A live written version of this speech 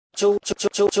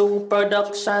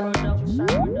Production.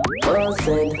 Well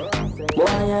said, boy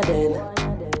I dead.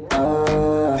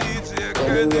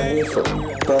 Get the rifle,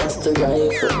 pass the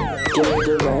rifle, give me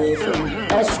the rifle.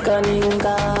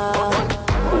 ESHCONINCO,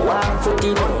 walk for the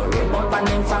door, run up and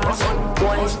them fast.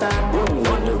 Boy start boom,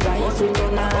 when the rifle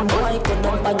turn on. Boy go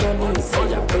down on your knees,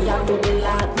 say a prayer to the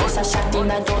Lord. Miss a shot in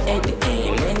your head,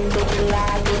 amen to the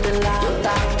Lord, to the Lord. You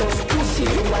talk tough pussy,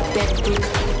 you are dead quick.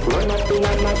 Run up in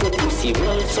and make your pussy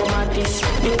roll some of this.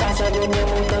 Because I run your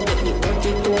mouth and get the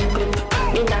 32 clip.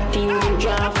 Me not in the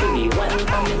draft for the one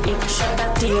for me hip. Shot a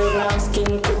tear around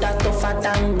skin, could a tougher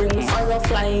than brings. Or a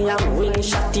fly and wing,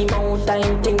 shot him out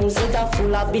time things. With a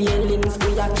full of BLings,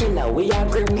 we a killer, we a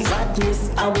grim. Badness,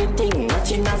 how we think,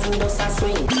 watching us in dust a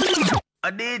swing.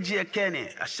 A DJ Kenny,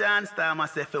 a chance time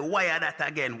myself, wire that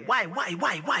again. Why?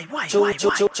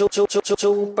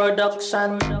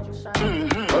 Production.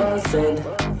 Well said.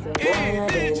 Hey,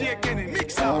 DJ Kenny,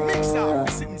 mix up. Get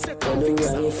the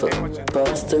rifle,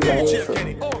 pass the rifle,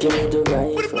 give me the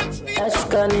rifle.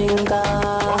 ESHCONINCO,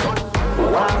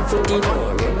 walk for the door,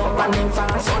 run up and them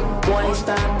fast. Boy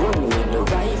start boom, with the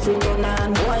rifle turn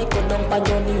on. Boy go down on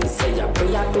your knees, say a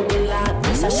prayer to the Lord.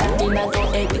 Miss a shot in your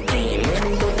head, amen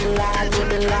to the Lord, to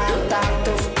the Lord. You talk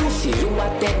tough pussy, you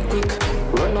are dead quick.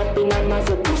 Run up in and make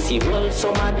your pussy roll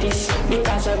some of this.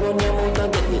 Because I run your mouth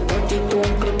and get the 32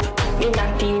 clip. Me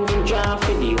not even draft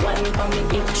for the one for me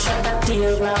hip. Shot a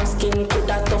tear around skin, could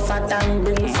a tougher than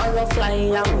brings. Or a fly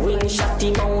and wing, shot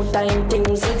him out time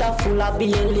things. With a full of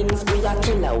BLings, we a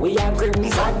killer, we a grim.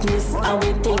 Badness, how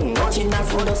we think, watching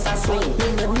us for us a swing. Me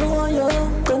no know you,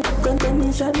 come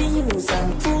shot me use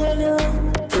and fool you.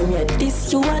 From your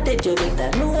this you are dead, you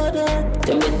better know that.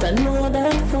 You better know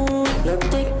that fool. No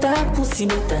take that pussy,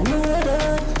 better know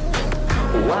that.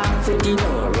 Walk for the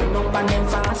door, run up and them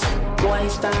fast. Boy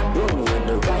start boom, when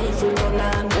the rifle turn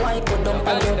on. Boy go down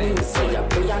on your knees, say a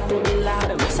prayer to the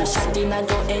Lord. Miss a shot in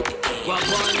your head.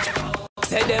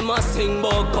 Say them a sing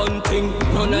bout gunting.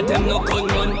 None of them no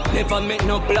gunman. Never make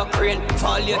no black rain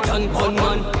fall yet on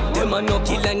gunman. Them a no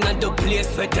killer not the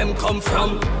place where them come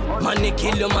from. Money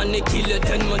kill you,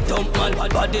 then we dump man.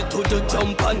 Body to the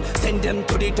jump and send them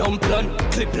to the dump land.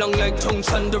 Clip long like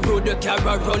junction, the road the car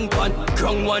run pan.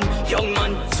 Ground one, young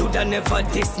man, shoulda never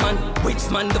this man. Which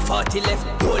man the 40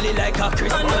 left, holy like a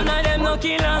Christmas. None of them no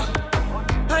killer.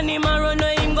 And him a run no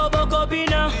him go buck up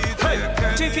in a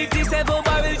 357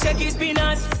 barrel check his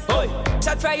spinners.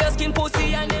 Shot fry your skin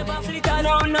pussy and never flitter.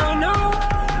 No.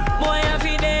 Boy I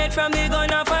feel dead from the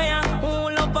gun of fire.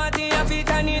 Whole up party a fit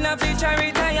and in a feature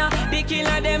retire. The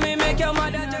killer them we make your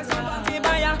mother just go fi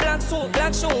buy a black suit,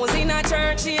 black shoes in a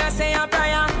church she a say a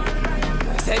prayer.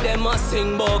 Say them a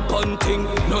sing bout gunting.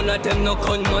 None of them no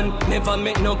gunman. Never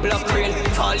make no black rain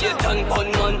fall yet on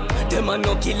gunman. Them a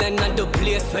no killer not the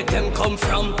place where them come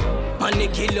from. Money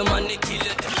kill you.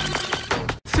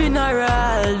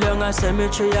 Funeral down a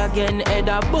cemetery again. Head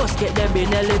a bus get the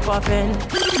binelli poppin'.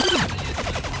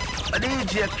 A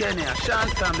DJ Kenny, a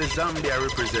chance time the Zambia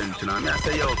representing. I mean I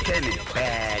say yo Kenny,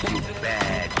 bad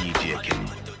DJ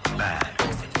Kenny, bad.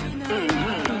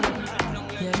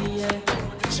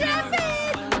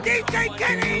 DJ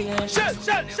Kenny, shut.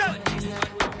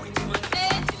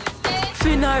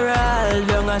 Funeral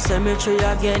down a cemetery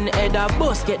again. Head a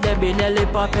bus get the binelli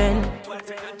poppin'.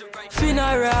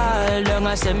 Funeral down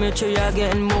a cemetery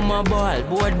again. Mama ball,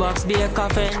 board box be a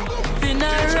coffin. Funeral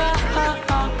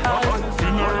again.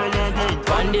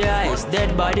 On the ice,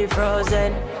 dead body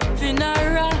frozen.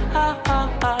 Funeral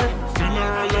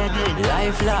again.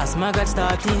 Life lost, maggot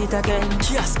start it again.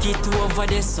 Just get over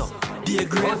this so. Be a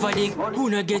grave addict. Who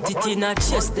no get it in a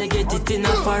chest, they get it in a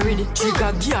forehead.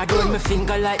 Trigger guard on my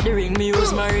finger like the ring me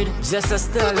use married. Just a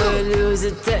struggle, lose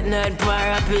it, take not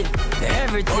rapid.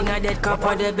 Everything I dead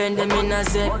copper, they bend them in a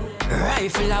Z.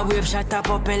 Rifle a wave, shot up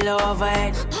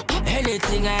overhead.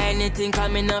 Anything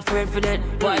coming afraid for that.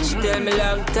 Watch them a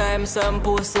long time, some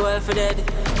post well for that.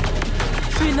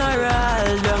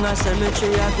 Funeral down a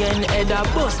cemetery again. Head a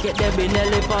bus get the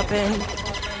binelli poppin'.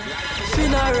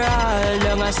 Funeral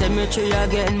down a cemetery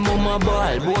again. Mama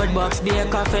ball, board box be a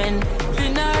coffin.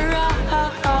 Funeral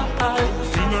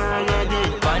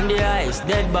again. On the ice,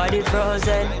 dead body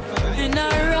frozen.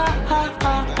 Funeral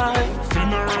again.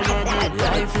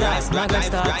 Life lost, maga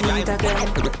start it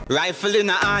again. Rifle in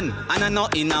a hand and a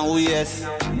nut in a waist.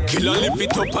 Kill and lift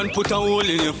it up and put a hole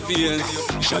in your face.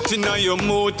 Shot in your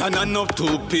mouth and a nut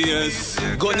to pierce.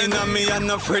 Gun in a me and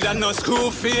no afraid and no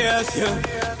screw face.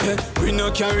 We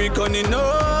no carry gun in no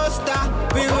star.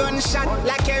 We run shot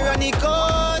like a running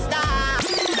coaster.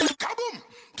 Kaboom!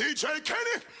 DJ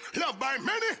Kenny, loved by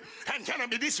many, and cannot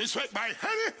be disrespected by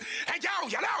any. Hey, yo,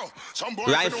 you know, some boy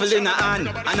rifle in a hand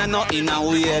and a nut in a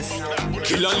waist.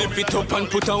 Kill and lift it up and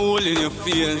put a hole in your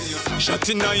face. Shot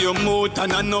in your mouth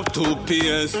and a nut to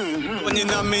pierce. When you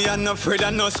know me, I'm not afraid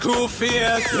of no screw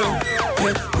face.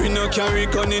 We no carry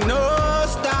gun in no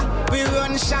star. We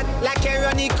run shot like a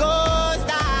runny coaster.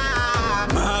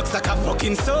 Marks like a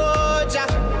fucking soldier.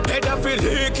 Head off a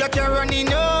lick like a runny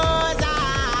nose.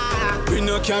 We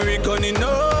no carry gun in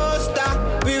no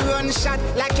star. We run shot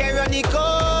like a runny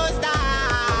coaster.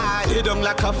 Head on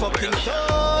like a fucking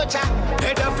soldier.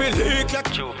 Head off a lick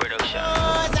like True Production.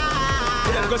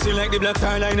 Them go see like the black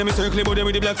star line. Them circle about them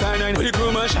with the black star line. With the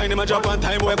crew man shine, them a drop on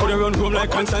time. Boy, could run home like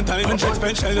Constantine. 100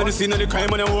 spent shell on the scene of the crime.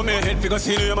 When I hold my head, figure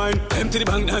see in your mind. Empty the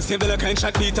bank, now save the kind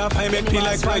shot. Beat off, I make peel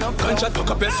like Sprite. Gunshot,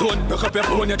 fuck up your zone. Broke up your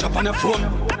phone, you drop on a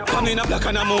phone. Come in a black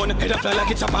and a moon. Head a fly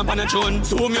like it's a pump on a drone.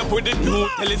 Zoom you put it new.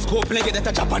 Telescope, like it that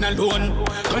a drop on a loan.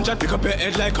 Gunshot, pick up your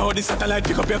head like how the satellite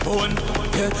pick up your phone.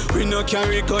 Yeah, we no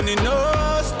carry gun in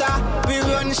no star. We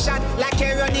run shot like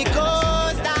a runny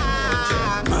coaster.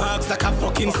 Marks like a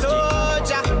fucking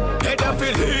soldier. Head up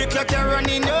a lick like a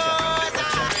running nose.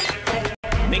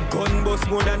 Me gun bust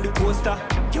more than the coaster.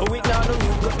 Yo, it now the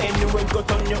road go anywhere, go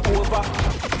turn you over.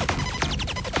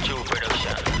 True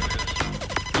Production.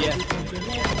 Yeah.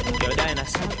 Yo,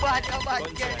 Dynasty. Bad,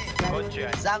 get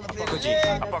it. Sang of it.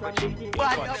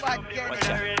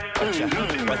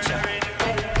 Watcha.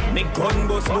 Me gun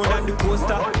bust more than the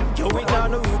coaster. Yo, it now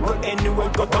the road go anywhere,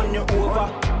 go turn you over.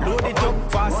 Load it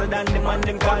up faster than the man,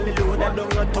 them call it loader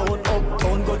down a town.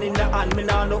 Uptown gun in the hand, me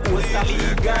now no poster.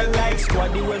 Legal like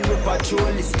squaddy when we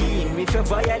patrol the scheme. If you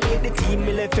violate the team,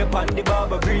 me left you on the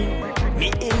barber green.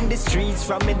 Me in the streets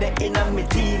from me the in and me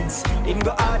teens. Him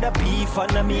go order beef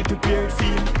and me prepared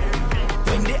field.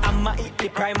 When the hammer hit the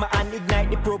primer and ignite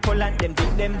the propellant, them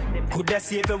think them coulda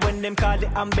save you when them call the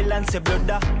ambulance,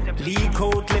 bloodda. Leak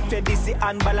out, left your dizzy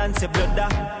unbalance, bloodda.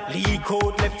 Leak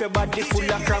out, left your body full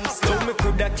of cramps. So me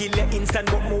coulda kill you instant,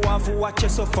 but me want to watch you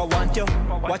suffer, want you.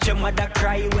 Watch your mother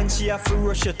cry when she have to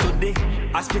rush you to the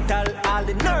hospital. All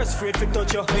the nurse afraid to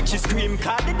touch you, make she scream,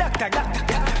 call the doctor,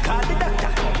 call the doctor.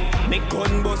 Make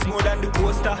gun bust more than the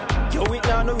coaster. Yo, it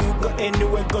now the road go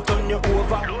anywhere, go turn you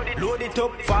over. Load it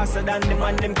up faster than the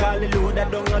man, them call it loader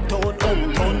down a town.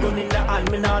 Uptown gun in the hand,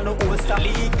 me now no hoster.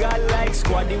 Legal like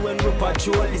squaddy when we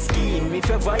patrol the scheme. If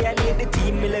you violate the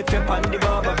team, me left you on the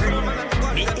barber green.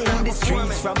 Me in the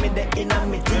streets from me the in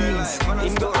and me teens.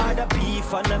 Him go order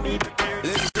beef and me prepare.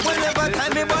 Whenever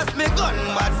time me bust me gun,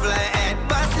 bad fly head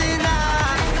busting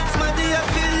out. Smaddy you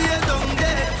feel you down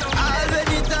there. All when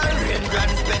it a rain,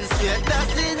 grand spend straight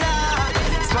dusting out.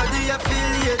 Smaddy you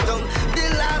feel you down. The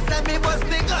last time me bust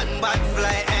me gun, bad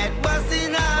fly head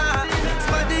busting out.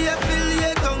 Smaddy you feel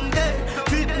you down there.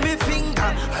 Clip me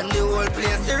finger and the whole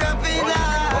place rapping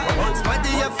out.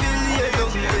 Smaddy you feel you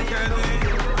down there.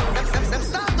 Them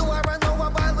start to war and now a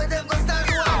ball with them go start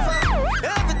to offer.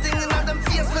 Everything in them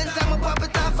face when time I pop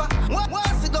it off.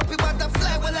 Once it up you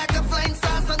butterfly well like a flying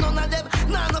saucer. None of them,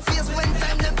 none of face when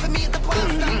time them for me the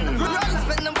pasta. Run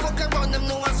spend them fuck around them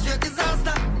no one straight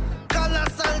disaster. Call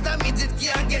us all damage it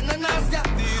can't get no nasty.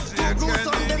 Two crews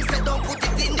on them say don't put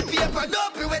it in the paper.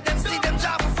 Don't be with them see them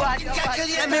job for fucking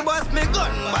calculate. Me bust me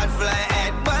gun bad fly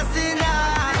head busting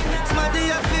out. Smaddy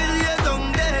you feel you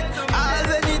down there. All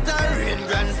when it a rain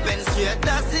grand spend straight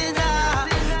dusting out.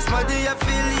 Smaddy you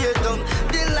feel you down.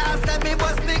 The last time me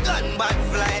bust me gun bad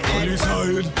fly head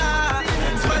busting out.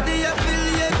 Smaddy you feel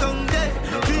you down there.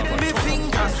 Clip me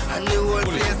fingers and the whole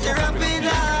place rapping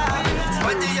out.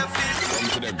 Smaddy you feel. Come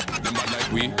to them bad like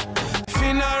we.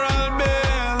 Funeral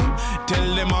bell. Tell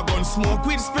them I gon' smoke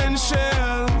with spent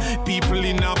shell. People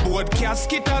in a boat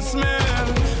casket a smell.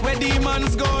 Where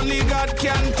demons go, only God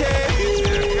can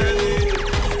take.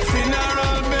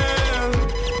 Funeral bell.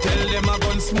 Tell them I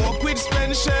gon' smoke with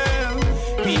spent shell.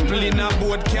 People in a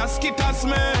boat casket a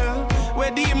smell.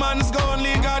 Where demons go,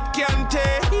 only God can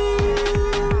take.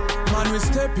 Man, we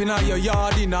step in your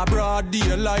yard in a broad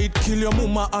daylight. Kill your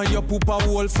mama and your poopa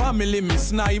whole family, me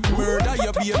snipe. Murder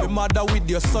your baby mother with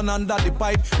your son under the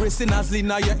pipe. Racing as in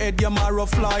your head, your marrow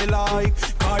fly like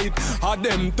kite. A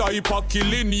them type of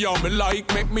killing you me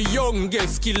like. Make me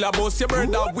youngest killer boss your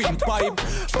brother windpipe.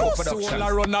 Soul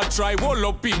a run a try, wall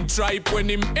up in tripe. When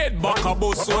him head back a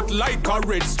boss out like a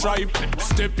red stripe.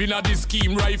 Step in a the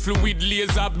scheme rifle with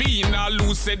laser beam. All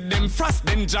who said them fast,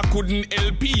 then Jack couldn't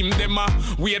help him. Them a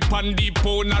wait pan the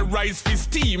pound a rise for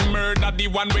steam. Murder the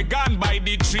one we gone by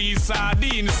the tree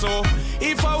sardine. So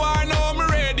if I want know I'm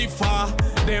ready for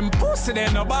Them pussy,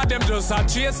 they no bad, them just a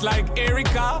chase like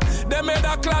Erica. Them made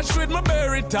a clash with my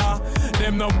Berita.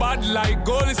 Them no bad like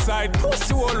Goldie Side,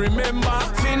 pussy won't remember.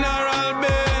 Funeral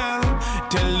bell,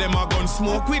 tell them I gon'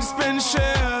 smoke with spent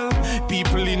shell.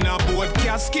 People in a boat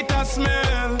casket a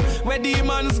smell. Where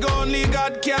demons go, only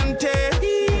God can tell.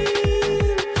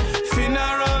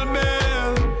 Funeral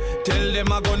bell, tell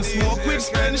them I gon' smoke with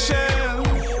spent shell.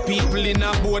 People in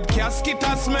a boat casket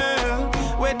a smell.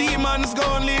 Where demons go,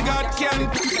 only God can.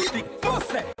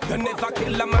 You never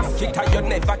kill a mosquito, you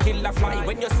never kill a fly.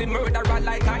 When you see murderer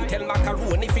like I tell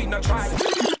macaroni if he not try.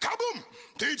 Kaboom!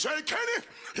 TJ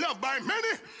Kenny, loved by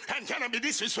many, and cannot be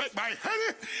disrespected by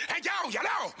any. And yo,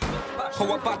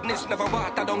 Our badness never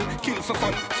water down, kill for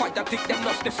fun. Fight that thick, them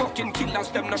not the fucking killers,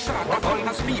 them no shot of fun.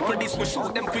 As people, this will show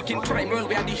them quick in crime world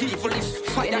where the evil is.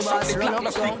 Fire shot the black no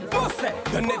stick.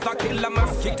 You never kill a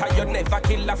mosquito, you never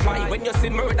kill a fly. When you see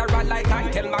murderer like I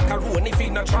tell macaroni if he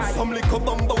not try. Some little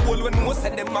bumble hole when most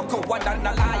of them are coward and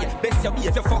a lie. Best you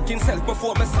behave your fucking self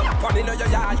before me slap on in your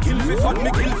yard. Kill for fun,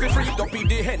 me kill for free. Don't be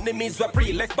the enemies we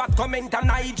pre. Left bad comment on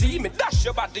IG, me dash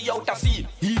your body out of sea.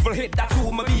 Evil head, that's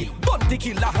who me be. Bounty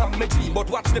killer, have me G, but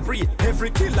watch the pre.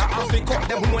 Every killer have to cut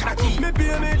them one a key. Me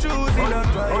pay me choose in a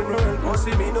crime world.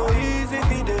 Pussy me no easy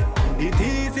fi dead. It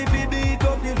easy fi beat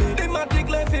up the lead. Thematic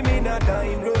life fi me na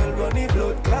dying roll. Runny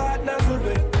blood clot nozzle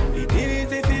red. It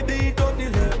easy fi beat up the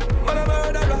lead. Man a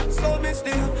murderer, so me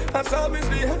still, I saw me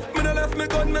still. Me no left me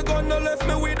gun, no left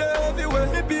me with the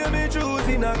heavyweight. Me pay me choose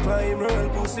in a crime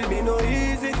world. Pussy me no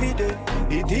easy fi dead.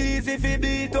 It easy fi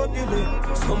beat up the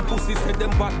lead. Some pussy said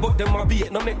them bad, but them a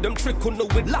beat. No make them trick on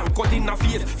with long cut in a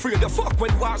face. Free the fuck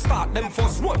when war start. Them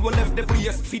first run will left the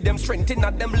place. Feed them strength in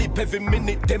at them lip every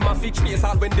minute. Them a fit trace.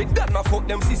 All when they gonna fuck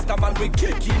them sister man we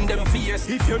kick in them face.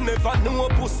 If you never know a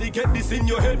pussy, get this in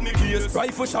your head me case.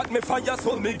 Rifle shot me fire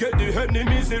so me get the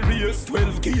enemies erased.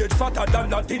 12 gauge fatter than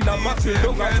that in a match with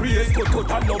long a race.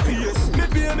 Cut and no pace. Me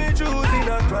pay me choose in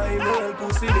a crime world.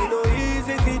 Pussy me no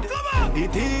easy fi dead.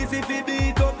 It easy fi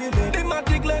beat up the lead.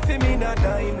 Thematic life fi me na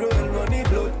dying roll. Runny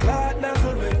blood clot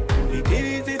nozzle red. It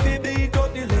easy fi beat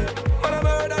up the lead. Man a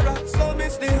murderer, so me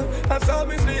still, I saw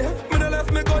me still. Me no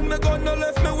left me gun, no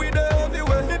left me with the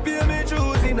heavyweight. Me pay me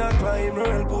choose in a crime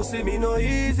world. Pussy me no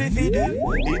easy fi dead.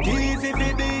 It easy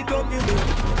fi beat up the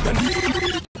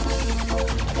lead.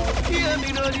 Hear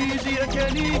me no DJ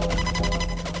Kenny.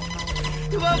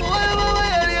 You a boy,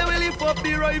 you will lift up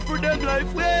the rifle, them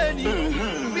life when you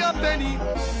be a penny.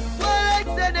 Well, like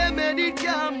say them made it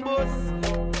can bust.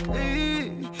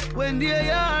 When they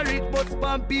hear it bust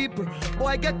pan people.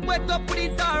 Boy get wet up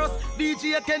with the taros.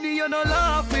 DJ Kenny, you no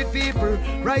laugh with people.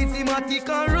 RYGZ matic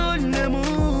and run them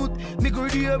out. Me go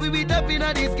there, we be tapping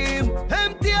at this game.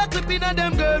 Empty a clip in a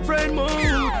them girlfriend mode.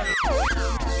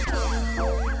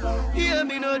 Hear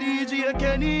me no DJ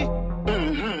Kenny.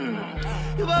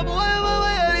 If a boy,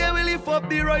 you will lift up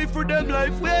the rifle, them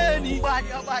life when he be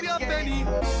a penny.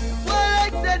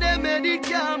 Well, like say them made it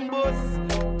can bust.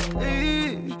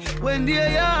 When they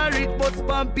hear it bust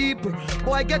pan people.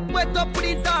 Boy get wet up with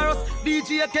the taros.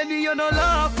 DJ Kenny, you no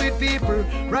laugh with people.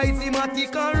 RYGZ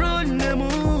matic and run them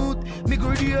out. Me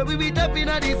go there, we be tapping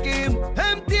at this game.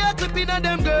 Empty a clip in a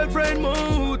them girlfriend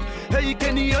mode. Hey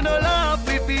Kenny, you no laugh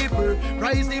with people.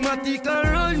 RYGZ matic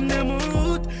and run them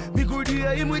out. Me go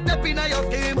there, him we tapping at your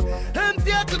game.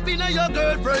 Empty a clip in a your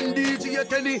girlfriend. DJ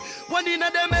Kenny, one in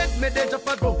a them head, me they drop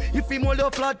a go. If him hold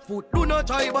your flat foot, do not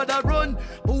try but a run.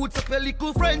 Boots up a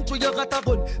little French, so you got a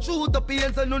gun. Shoot up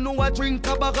hands and you know I drink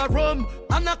a bag of rum.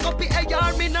 And a copy a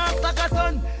yard, me not like a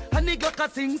son. And nigga can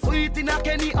sing sweet in a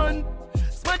Kenny hand.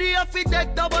 SMADDY a fit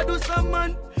deck, that do some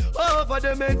man. Over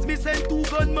the meds, me send 2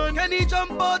 gunmen. Kenny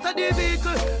jump out of the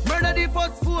vehicle. Murder the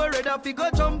first 4, red a figure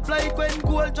jump like when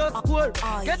goal just score.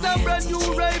 Get a brand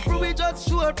new rifle, we just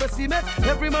sure. Press him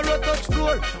every man touch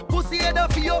floor. Pussy head a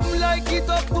fee up like it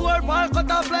up door. Mark cut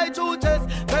a fly through chest,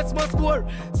 best must score.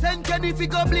 Send Kenny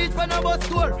figure bleach from a bus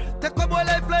store. Take a boy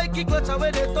life like he clutch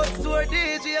when they touch store.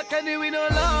 DJ Kenny we no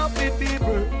laugh with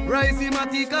people. RYGZ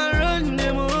matic and run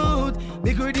them out.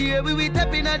 Me go there, we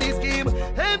tapping at this game.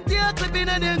 Empty a clip in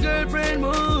a them girlfriend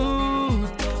mood.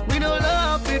 We no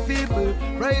laugh with people.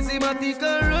 RYGZ matic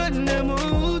and run them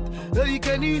out. Hey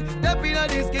Kenny, tapping at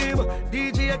this game.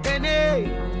 DJ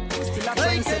Kenny. Still a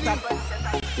trendsetter.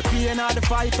 The pain of the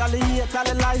fight, all the hate, all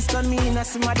the lies done me. Now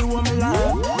somebody want me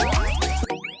love.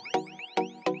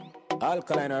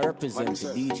 ALKALINE represents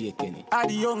DJ Kenny. Are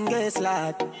the youngest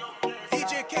lad.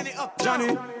 DJ Kenny up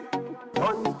Johnny.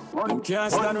 You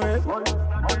can't stand with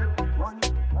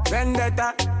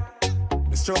Vendetta.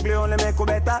 The struggle only make you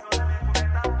better.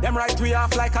 Them right we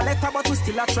off like a letter, but we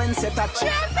still a trendsetter.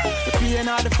 The pain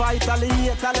of the fight, all the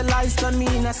hate, all the lies done me.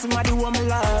 Now somebody want me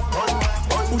love.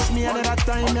 Push me another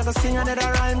time, never sing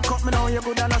another rhyme. Cut me now, you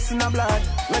good and I see no blood.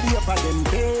 Ready up again,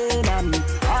 pain and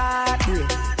heartbreak.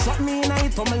 Shut me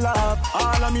night for my love.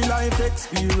 All of me life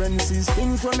experiences,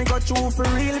 things when me go through for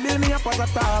real, build me up as a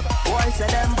top. Boy say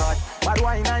them bad, but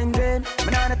why nine game?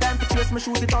 Me not the time to chase me,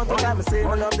 shoot it out the time. I say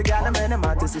I love the girl, I'm in the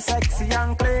mat, it's sexy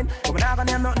and clean. But me not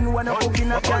gonna have nothing when I cook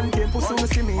in a canteen. Pussy me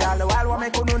see me all the while, what me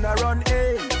could do run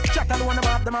aim. Chat all one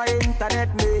about them my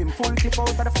internet name. Full tip out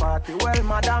of the 40, well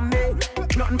madam me.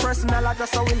 Nothing personal, I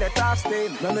just how we let us stay.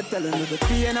 Let me telling you the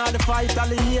pain of the fight, all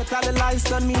the hate, all the lies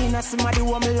done me. Now somebody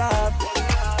want me love.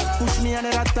 Push me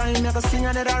another time, never sing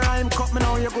another rhyme. Cut me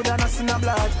now, you good and I see no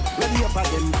blood. Ready up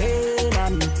again, pain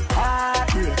and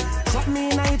heartbreak. Shut me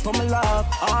night for my love.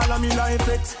 All of me life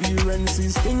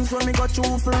experiences, things when me go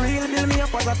through for real, build me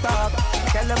up as a top.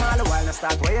 Tell them all the while I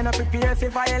start way you not prepare. If you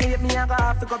violate me, I go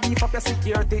have to go beef up your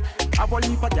security. I will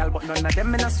leave a girl, but none of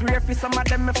them me not swear. For some of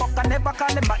them me fuck, I never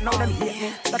call them back, now them hate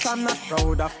me. That I'm not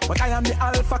proud of, but I am the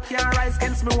alpha, can't rise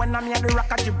against me when I'm here the rock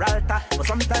of Gibraltar. But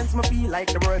sometimes me feel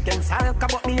like the world against Alka,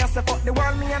 but me as fuck the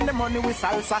world, me and the money with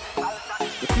salsa.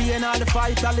 The pain all the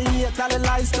fight, all the hate, all the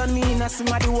lies done me. Now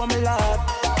somebody want me love.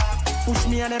 Push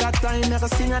me another time, never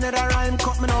sing another rhyme.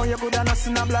 Cut me now, you good and I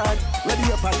see no blood.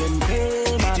 Ready up again,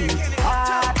 pain and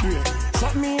heartbreak.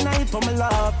 Shut me night for my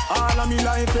love. All of me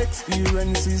life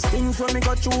experiences, things when me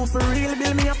go through for real,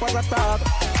 build me up as a top.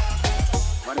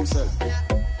 What himself?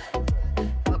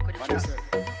 What himself?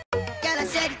 Girl, I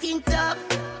said it in tough.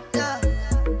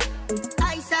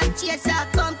 Ice and chaser,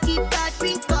 come keep that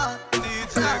drink up.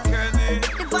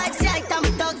 The vibes right, I'm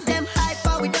thugs, them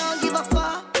hyper, we don't give a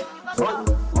fuck.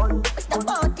 Step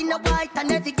out in the white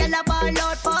and every girl a ball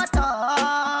out for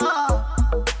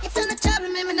talk. If you not trouble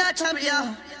me, me not trouble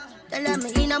you. Tell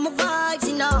me in my vibes,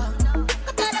 you know.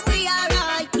 I tell them we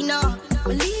alright, you know.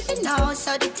 We're leaving now,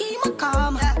 so the team will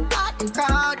come. Out the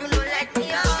crowd, you know, let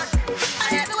me out.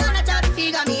 And everyone I try to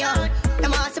figure me out.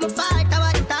 Them all see me fight, that's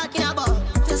what I'm talking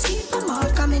about. Just keep them all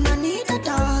coming, I need a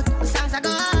dog. The songs I go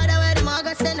harder where the mug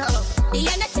send up. The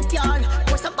energy pure,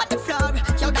 what's up on the floor?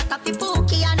 Yo, that coffee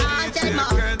pookie and all tell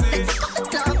more. Let's take up the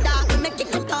club, dog, we making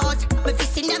them toes. We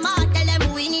fixing them all, tell them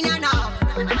we winning and all.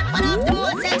 One of the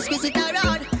most exquisite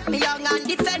around. Me young and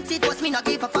defensive, was me not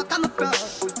give a fuck, I'm a pro.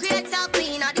 Grades are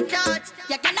clean on the clothes.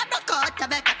 You cannot block out, I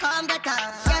better come get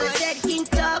out. Girl, I said king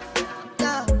tough,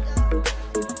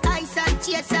 ice and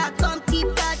chaser, come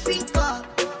keep that drink up.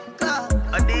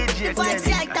 A DJ vibes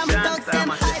right, I'm thugs, them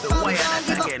hype, I'm don't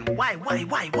give again.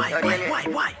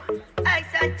 Why?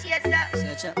 Ice and chaser.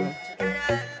 Search up, man.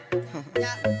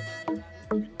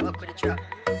 Walk with the trap.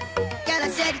 Girl, I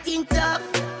said king tough,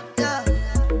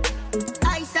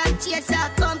 ice and chaser,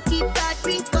 come keep that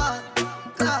drink up.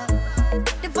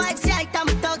 The vibes right, I'm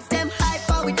thugs, them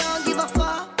hyper, we don't give a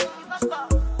fuck.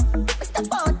 We step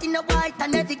out in the white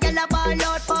and every girl a ball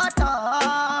out for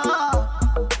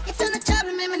talk. If you not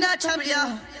trouble me, me not trouble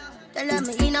you. Tell them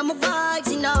me in my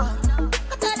vibes, you know.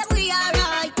 I tell them we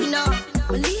alright, you know.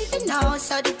 We're leaving now,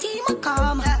 so the team will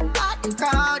come. Out the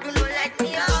crowd, you know, let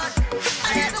me out.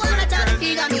 And everyone I try to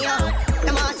figure me out.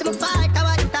 Them all see me fight, that's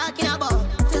what I'm talking about.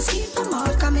 Just keep them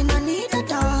all coming, I need a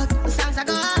dog. The songs I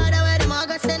go harder where the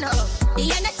mug send up.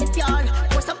 The energy pure,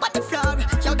 what's up on the floor?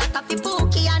 Yo, that coffee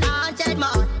pookie and all jet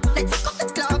more. Let's take up the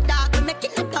club, dog, we're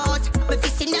making the toes. We're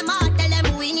fixing them all, tell them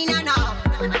we winning and all.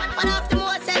 One of the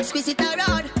most exquisite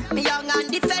around. Me young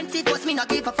and defensive, was me not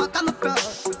give a fuck, I'm a pro.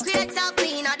 Grades are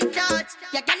clean on the clothes.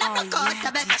 You cannot block out,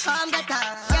 I better come get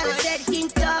out. Girl, I said king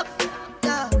tough,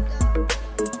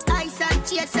 ice and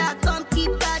chaser, come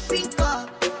keep that drink up.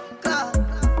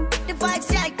 The vibes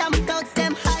right, I'm thugs,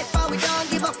 them hyper, we don't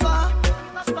give a fuck.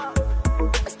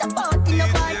 We step out in the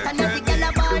white and every girl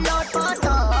a ball out for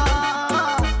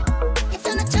talk. If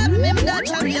you not trouble me, me not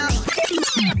trouble you.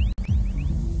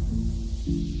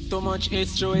 Too much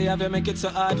history, have you make it so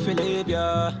hard to live,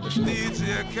 yeah.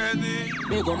 DJ Kenny.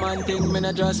 Big man thing, me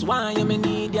not just want you, me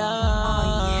need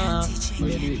ya.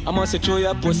 I must show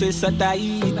your pussy so tight.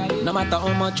 No matter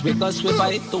how much we cuss, we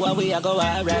fight to a way I go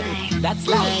alright. That's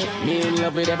life. Me in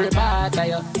love with every part of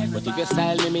you. But if you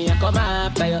style me I come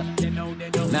after you.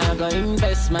 Now go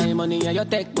invest my money and you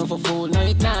take me for fool. No,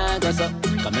 it nah go so.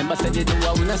 Cause remember said you do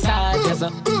I wanna start, yes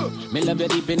sir. Me love you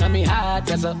deep in my heart,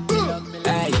 yes sir.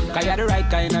 Hey, cause you're the right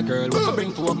kind of girl. What for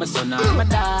bring for my son and my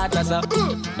daughter, sir.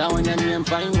 Now when your name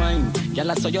fine wine.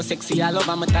 Girl, I saw you sexy all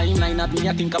over my timeline. Of me,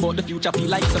 I think about the future, feel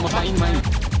like some fine wine.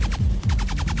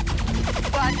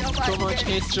 Too much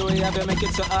history, have you make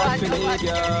it so hard to live,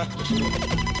 yeah.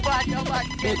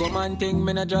 Big man thing,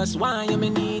 me not just want you, me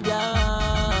need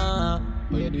ya.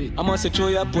 I must show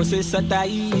your pussy so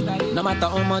tight. No matter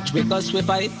how much we cuss, we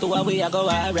fight, to a way I go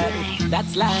alright.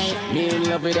 That's life. Me in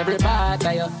love with every part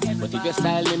of you. But if you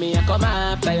style me, I come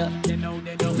after you.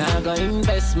 Now go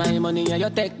invest my money and you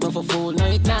take me for fool. No,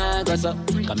 it nah go so.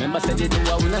 Cause remember said you do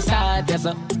I wanna start, yes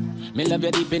sir. Me love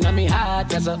you deep in my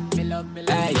heart, yes sir.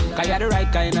 Hey, cause you're the right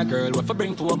kind of girl. What for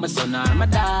bring for my son or my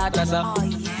daughter, sir.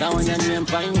 Now when your name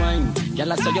fine wine.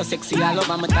 Girl, I saw you sexy all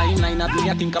over my timeline.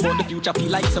 I think about the future, feel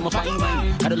like some fine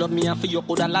wine. Gotta love me and for you,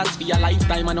 coulda last for your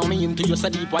lifetime. I know me into you so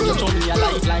deep when you show me a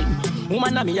lifeline.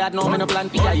 Woman, I me had no man plan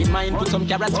for you in mind. Put some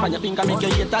carrots on your finger, make you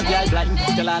hate a girl blind.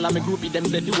 Tell all of my groupie them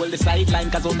say you hold the sideline.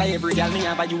 Cause out of every girl me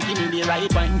have a you give me the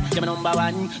right one. You're my number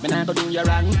one, me not go do you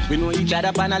wrong. We know each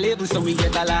other on a level so we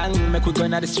get along. Make we go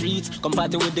in the streets, come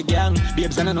party with the gang.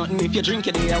 Babes and nothing if you drink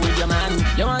it there with your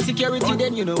man. You want security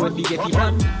then you know if you get it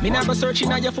from. Me not go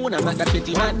searching on your phone, I'm not that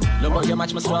pretty man. Love how you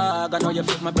match my swag, I know you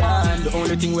fit my brand. The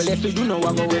only thing we left to do now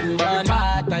I go with and burn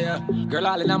part of you. Girl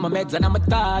all in on my meds and I'm a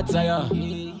thoughts of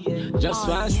you. Just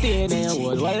want to stay in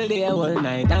your all day, all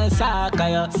night and sock of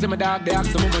you. See my dog, they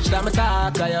ask so much time I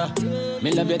talk of you.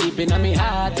 Me love you deep in my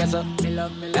heart, yes sir.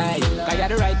 Hey, cause you're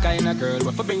the right kind of girl.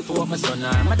 What for bring for my son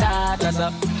or my daughter,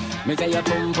 sir. Me say your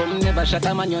pum pum never shut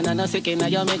a man, you're not sick in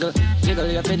your miggle. Jiggle,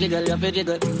 you fi jiggle, you fi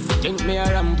jiggle. Think me a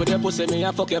ram with your pussy, me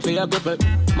a fuck you for your gripple.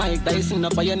 Mike Tyson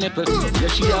up for your nipple. Yeah,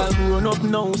 she all grown up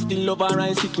now, still love her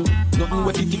and sickle. Nothing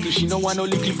with the tickle, she no want no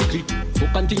lickly pickly.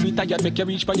 Fuck until we tired, make you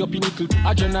reach for your pinnacle.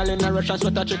 Adrenaline and rush and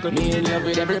sweat a trickle. Me in love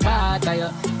with every part of you.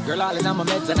 Girl all in on my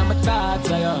meds and I'm a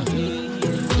thoughts of you.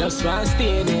 Just want to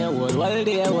stay there all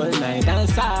day, all night and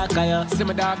sock of you. See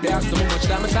my dog, they have so much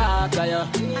time I talk of you.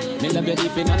 Me love you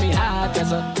deep in my heart, yes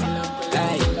sir.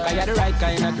 Hey, cause you're the right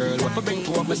kind of girl. What for bring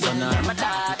for my son or my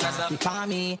daughter, sir. For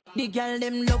me, the girl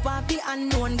them love of the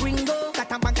unknown gringo.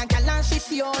 Got a bag of gal and she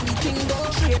see all the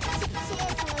tingo. Shit.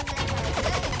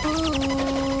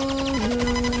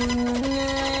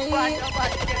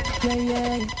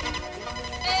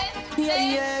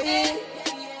 Yeah.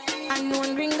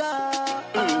 Unknown gringo.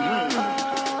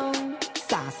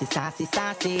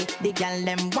 Sassy. The girl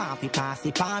them want fi pass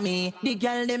it for me. The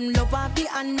girl them love of the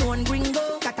unknown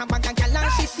gringo. Got a bag of gal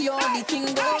and she see all the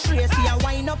tingo. Tracy a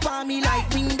wine up on me like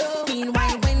window.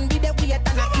 Meanwhile when did they wait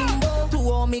and a kimbo? To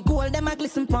all me gold them a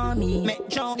glisten for me. Make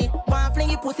Johnny want fling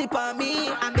it pussy for me.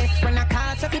 And best friend a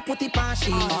call so fi put it for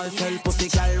she. All sell pussy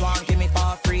girl want give me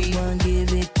for free. Won't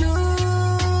give it to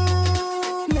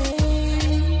me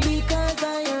because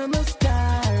I am a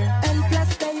star. And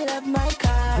plus they love my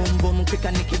car. Boom boom quick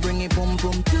and Nicky bring it boom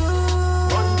boom too.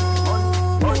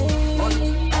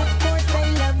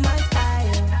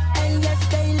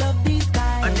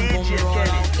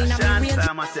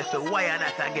 I myself, so why are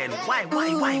that again? Why?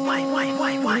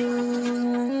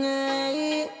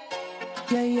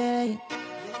 Yeah.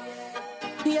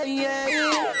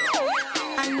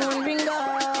 I'm wondering,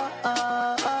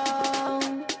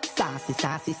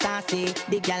 sassy.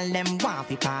 The girl them want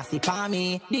fi pass it for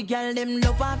me. The girl them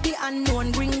love of the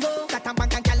unknown gringo. Got a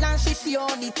bag of gal and she see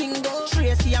all the tingo.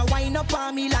 Tracy a wine up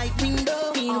on me like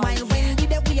window. Meanwhile when did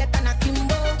they wait and a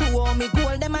kimbo? To all me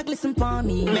gold them a glisten for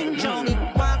me. Make Johnny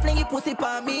want fling it pussy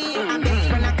for me. And best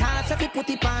friend a call so fi put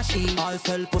it for she. All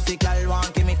sell pussy girl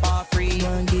want give me for free.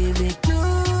 Won't give it to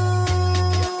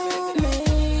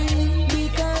me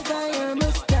because I am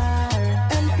a star.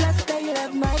 And plus they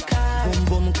love my car. Boom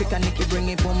boom quick and Nicky bring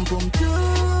it boom boom to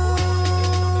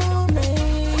me.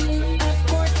 Of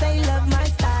course they love my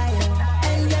style.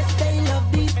 And yes they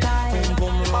love the style. Boom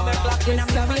boom when I'm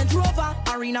in Range Rover,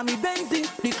 arena me Benzie.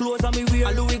 The clothes on me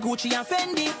wear Louis, Gucci and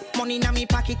Fendi. Money in my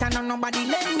pocket and nobody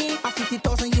lend me. A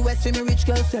 50,000 US for me rich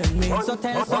girl send me. So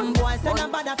tell some boys send a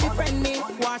bad fi friend me.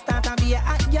 War start and be a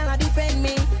hot girl a defend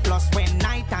me. Plus when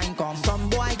night time come, some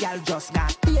boy girl just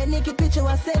got be a naked picture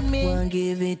was send me. Won't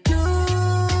give it to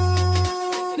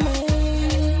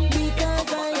me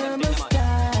because I am a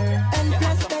star. And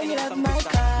plus they love my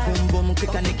car. Boom boom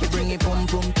quick and Nicky bring it boom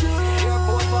boom too.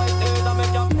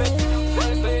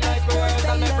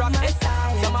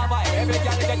 Every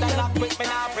girl get a lock with me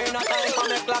now, bring no time for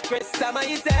me clock with summer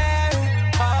is there.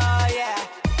 Oh yeah,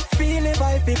 feel the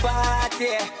vibe the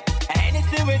party.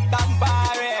 Anything with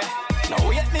Campari. Now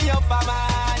wake me up for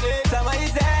money. Summer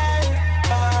is there.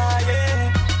 Oh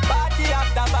yeah, party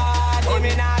after party.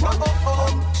 Me now go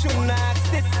should not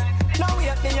this. Now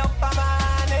wake me up for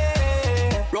money.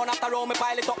 Run after round me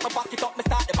pile it up, me pack it up, me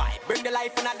start the vibe. Bring the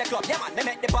life in at the club, yeah man, they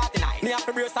make the party night. Me have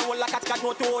to brace and hold like a catch,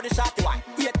 no to hold the shotty wine.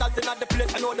 Haters in at the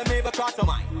place, I know them ever cross my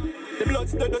mind. The blood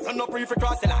studies and no pre for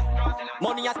cross the line.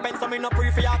 Money I spend, so me no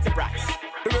pre for arty price.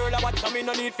 The world I watch, so me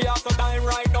no need for so time.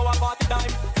 Right now a party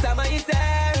time, summer is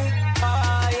there.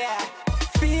 Oh yeah,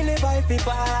 feel the vibe fi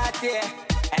party.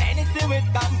 Anything with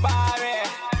Campari.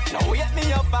 Now wake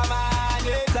me up for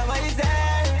money. Somebody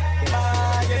say,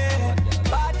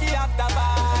 party after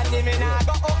party. Me nah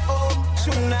go home.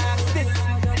 Should not this.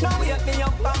 Now wake me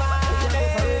up for money.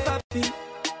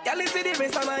 Y'all see the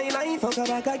rest of my life. Fuck a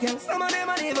back again. Some of them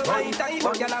are even my type.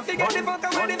 But y'all forget the fuck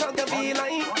and where the fuck you feel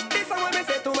like. This is what me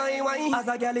say to my wife. As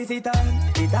a girl is it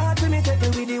hard to me settle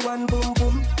with the one boom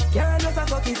boom. Can't just a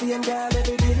fuck the same girl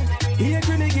every day. Here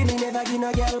to me give me never give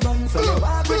no girl bun. So me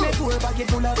walk with me poor pocket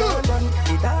full of gun.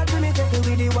 It hard to me settle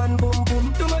with the one boom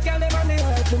boom. To my girl them on the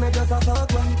heart to me just a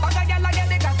fuck one. Fuck a girl I get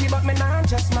the cocky but me not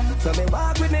just man. So me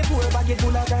walk with me poor pocket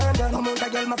full of gun. Come out a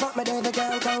girl my fuck me there the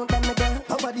girl count them me girl.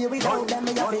 Nobody without them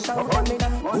me have to shout them me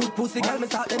down. Good pussy girl me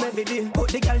start them every day. Put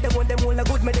the girl them want them all a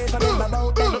good me days I remember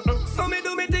about them. So me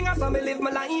do me thing and so me live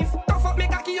my life. Tough up me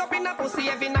cocky up in a pussy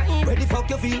every night. Where the fuck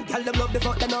you feel? Girl them love the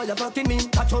fuck them all you fucking me.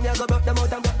 Catch home you go broke them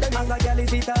out and broke them. As a girl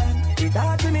is it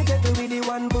hard to me settle with the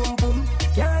one boom boom.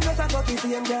 Can't just a fuck the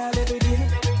same girl every day.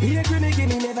 Here to me give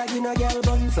me never give no girl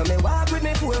bun. So me walk with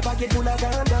me full pocket full of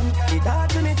condom. It hard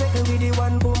to me settle with the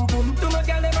one boom boom. To my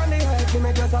girl them on the heart to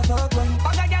me just a fuck one.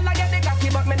 Fuck a girl I get the cocky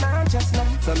but me not just now.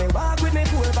 So me walk with me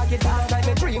full pocket full like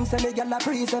me dream. Say me girl a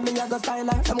PREE, say me a go style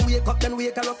her. So me wake up then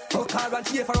wake her up. Fuck her and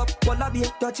chafe her up. Walla be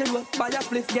touching up. Buy a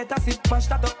spliff, get a sip, mash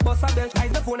that up. Bust a belt,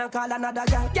 rise the phone and call another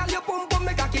girl. Girl you pum pum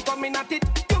me cocky coming at it.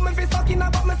 You me fi stuck in a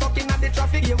but me stuck in at the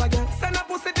traffic. You again. Send a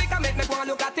pussy pic and make me go and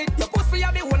look at it. Your pussy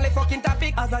a the only fucking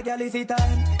topic. As a girl is it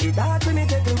hard to me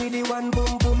settle with the one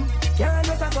boom boom. Can't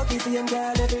just a fuck the same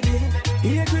girl every day.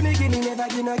 Here to me give me never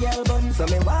give no girl bun. So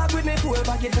me walk with me poor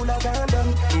pocket full of condom.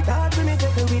 It hard to me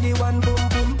settle with the one boom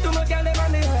boom. To my girl them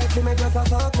on the heart to me just a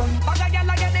fuck one. Fuck a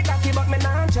girl I get the cocky but me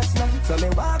not just now. So me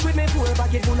walk with me poor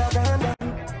pocket full of condom.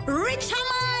 Rich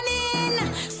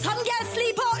morning, some girls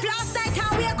sleep out last night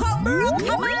and wake up broke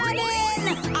morning.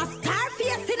 A star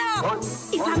facing up.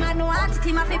 If a man want it,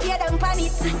 him have to pay them pan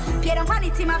it. Pay them pan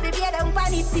it, him have to pay them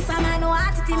pan it. If a man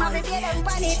want it, him have to pay them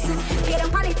pan it. Pay them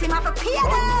pan it, him have to pay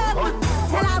them.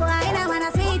 Tell a boy I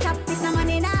wanna sweet up. If no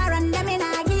money nah run, them in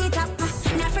a get up.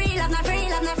 No free love, no free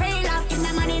love, no free love. If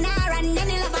no money nah run, then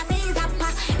you love a seize up.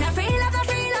 No free love, no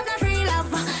free love, no free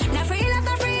love. No free love,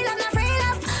 no free love, no free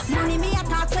love. Money me a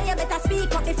talk, so you better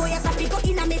speak up before you coffee go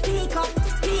in and me pick up,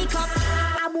 pick up.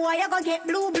 A boy you go get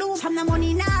blue blue from the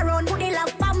money nah run. Put the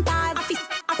love pampers.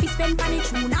 I fi spend money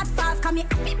true not fast. Come me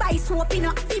I fi buy soap, you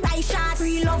know I fi buy shots.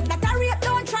 Free love that a rape,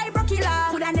 don't try broke it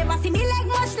off. Coulda never see me leg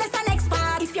much less an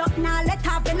expert. If you nah let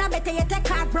off, then I better you take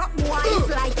a broke boy. It's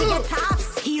like you get tough.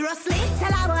 Seriously,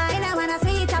 tell a boy I wanna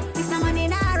sweet up. If no money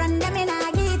nah run, them in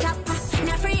a get up.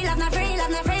 No free love, no free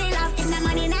love, no free love. If no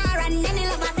money nah run, then you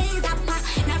love a seize up.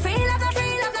 No free love, no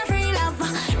free love, no free love.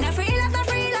 No free love, no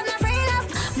free love, no free love.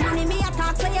 Money me a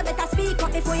talk, so you better speak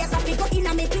up before you coffee go in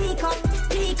and me pick up,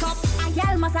 pick up.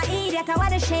 Girl must a idiot, I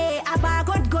wanna share. I buy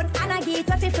good and I get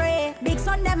what for free. Big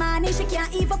Sunday morning, she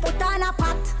can't even put on a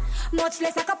pot. Much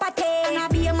less a cup of tea. And I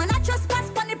be a man that just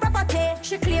pass on the property.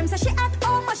 She claims that she at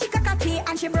home, but she cockatee.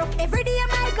 And she broke every day,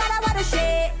 my God, I wanna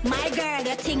share. My girl,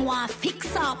 your thing want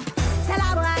fix up. Tell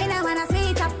her boy, I wanna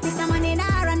sweet up. If the money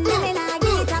nah run, then me nah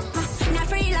get up. No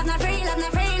free love, no free love, no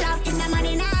free love. If the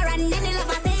money nah run, then you love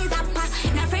a seize up.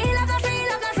 No free love, no free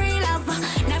love, no free love.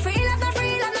 No free love, no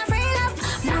free love, no free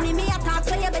love. Money me a talk,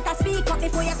 so you better speak up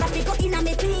before you coffee go in and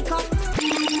me pick up.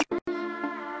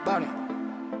 Barney.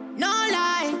 No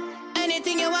lie,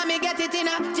 anything you want me get it in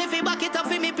a jiffy, back it up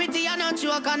for me pretty and not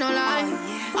joke and no lie.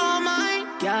 Oh my,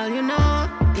 girl you know,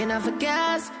 you never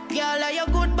guess. Girl are your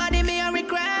good body me a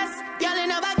request. Girl you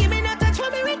never give me no touch for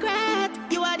me regret.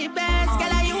 You are the best,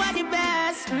 girl you are the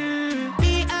best.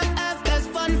 BFF best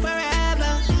fun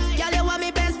forever. Girl you want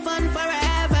me best fun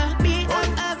forever.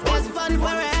 BFF best fun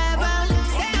forever.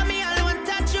 Say me alone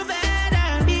touch you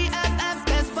better. BFF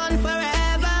best fun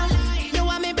forever. You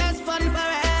want me best fun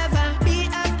forever.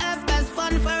 BFF best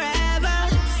fun forever.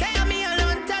 Say me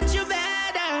alone touch you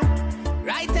better.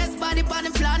 Rightest body on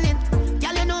the planet.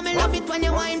 Girl you know me love it when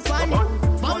you wine funny.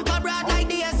 Bumper broad like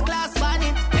the S-Class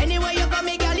bunny. Anywhere you go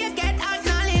me girl you get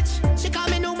acknowledged. She call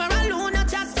me numero uno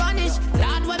chat Spanish.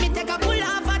 Lord when me take a pull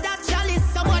off of that chalice.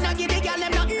 Someone a give the girl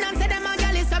them nothing and say them a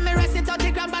gallus. And me rest it on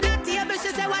the ground by the table. She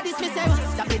say what this me say.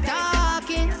 Stop it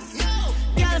talking.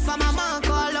 Girl from my man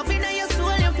call up in your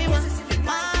soul you feel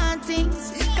one thing.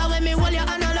 Cause when me hold you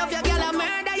and I love you girl I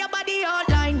murder your body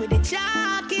outline with the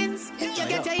chalkins. You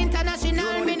get your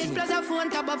international minutes plus a phone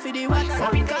top up for the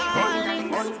WhatsApp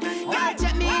callings. Girl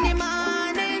check me in the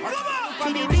morning.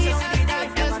 For the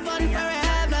BFF best fun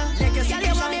forever. Girl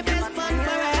you want me best fun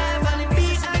forever.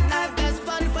 BFF best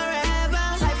fun forever.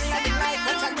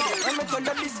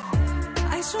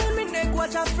 I saw me neck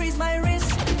watch I freeze my ring.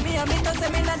 and me to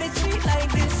them in the street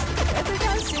like this. Every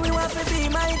girl see we want to be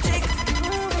my chick.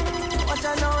 What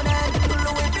you know then?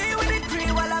 Louis V with the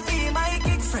cream while I be my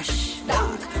kick. Fresh,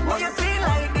 dark. How you feel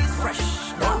like this?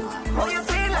 Fresh, dark. How you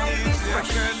feel like this?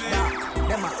 Fresh, dark.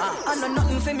 I know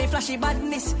nothing for me flashy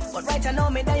badness, but right I know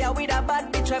me there with a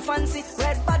bad bitch I fancy.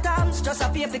 Red bottoms, just a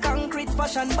pave the concrete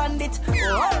fashion bandit.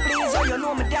 Oh please, oh you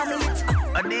know me damn lit.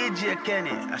 A DJ Kenny,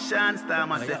 a Shanstar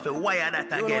myself, why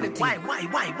that again? Why?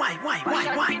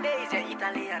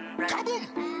 Kaboom!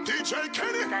 DJ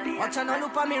Kenny! Watch and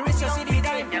look at me wrist, you see the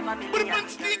dime.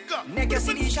 Neck, you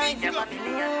see the shine. And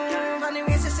the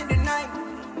waist, you see the knife.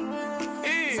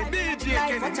 Hey, DJ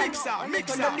Kenny,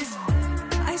 mix up.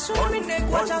 I swear me neck,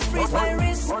 watch and freeze my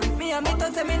wrist. Me and me to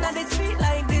them in the street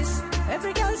like this.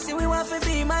 Every girl see we want to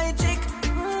be my chick.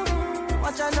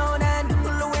 Watch and know then.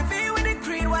 Louis V with the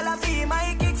cream while I be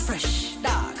my kick. Fresh,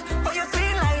 dark. How you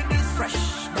feel like this?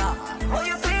 Fresh, dark. How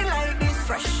you feel like this?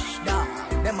 Fresh, dark.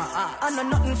 Them a I know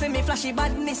nothing for me flashy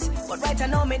badness, but right I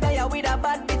know me there with a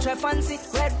bad bitch I fancy.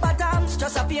 Red bottoms,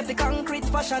 just a pave the concrete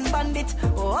fashion bandit.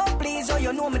 Oh please, oh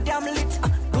you know me damn lit.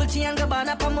 Gucci and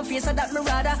Gabbana on my face, so that me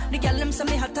rather. The girl them say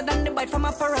me hotter than the bite from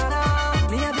a piranha.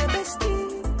 Me have the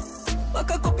bestie, walk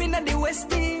a cup in the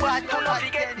westie. What you not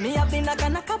forget? Me have the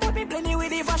naka but me plenty with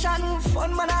the fashion.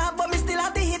 Fun man I have, but me still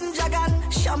have the hidden dragon.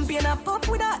 Champagne a pop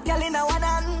with a girl in a one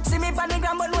hand. See me on the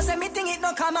gram, but no say me think it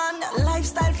no come on.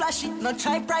 Lifestyle flashy, no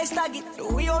try price tag it. The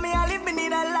way me I live, me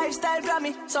need a lifestyle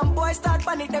Grammy. Some boys start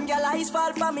panic, them girl eyes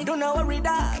fall for me. Don't know worry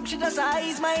dog, she just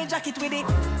eyes my jacket with it.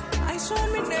 I swear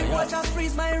me neck, watch and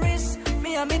freeze my wrist.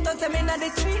 Me and me to them in the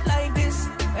street like this.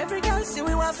 Every girl see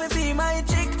we want to be my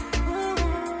chick.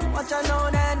 Watch and know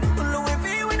then. Louis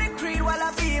V with the creed while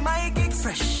I be my kick.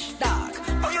 Fresh, dark.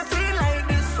 How you feel like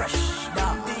this? Fresh,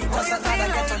 dark. How you feel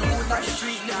like this? Fresh,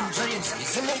 street living dreams.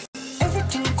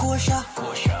 Everything kosher.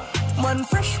 Man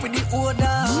fresh with the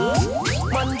order.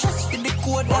 Man just with the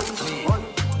coda.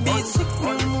 Basic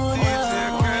pneumonia.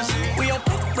 We are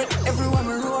desperate everyone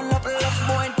we roll up. Love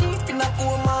boy deep in a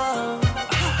coma.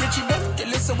 Richie them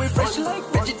tell us we fresh like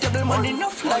vegetable money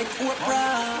enough like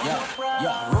Oprah.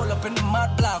 Yeah, roll up in the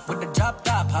mud block with the drop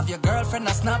top. Have your girlfriend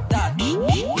a snap that.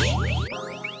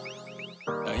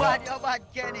 What you bad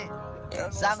Kenny?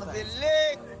 Sang the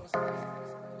lick.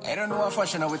 I don't know what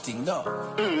fashion I would think though.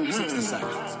 60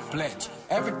 pledge.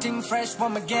 Everything fresh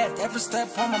when me get. Every step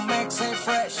when me make say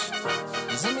fresh.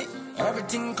 Isn't it?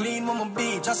 Everything clean when me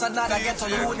be. Just another get to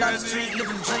you that street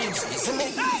living dreams. Isn't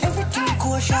it? Everything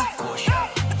kosher.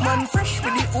 Man fresh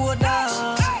with the order.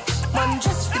 Man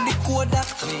just with the coda.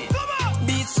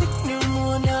 Beat sick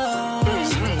pneumonia.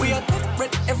 We are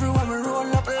desperate everywhere we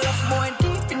roll up. Love boy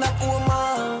deep in a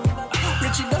coma.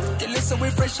 Richie don't tell us we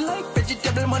fresh like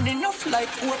vegetable money enough like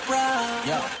Oprah.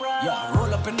 Yeah,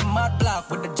 roll up in the mud block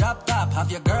with the drop top.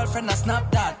 Have your girlfriend a snap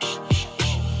that.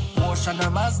 Motion or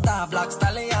Mazda, black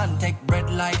stallion, take bread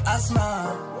like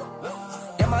asthma.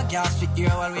 Them a gas fit here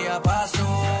while we are pass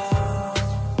through.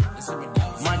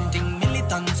 Man thing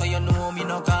militant, so you know me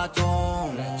no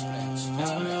cartoon.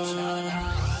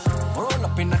 Roll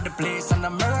up in the place and a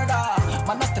murder.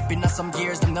 Man a step in some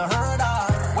gears, them no heard her.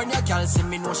 When your girl see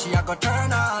me, know she a go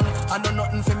turn on. I know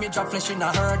nothing for me, drop flesh in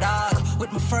a her dog.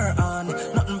 With my fur on,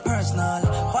 nothing personal.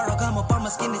 Paragam up on my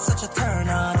skin, it's such a turn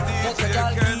on. Get your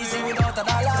girl easy without a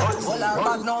dollar. Hold her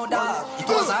back, no dog. It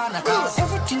was on a cause.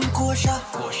 Everything kosher.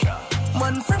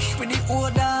 Man fresh with the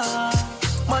order.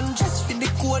 Man just with the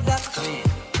coda.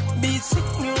 Beat sick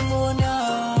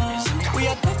pneumonia. We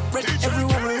are desperate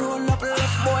everywhere we roll up.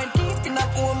 Left boy deep in a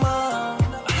coma.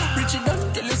 Richie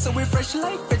don't tell us so we fresh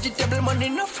like vegetable money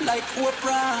enough like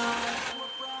Oprah.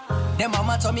 Them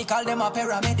mama told me call them a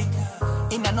paramedic.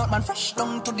 In a note man fresh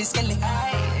down to the skelly.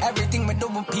 Everything we do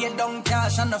we pay down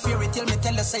cash. And no fear it till me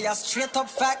tell you say a straight up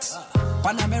facts.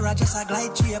 Panamera just a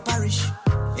glide to your parish.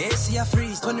 AC a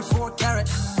freeze 24 karat.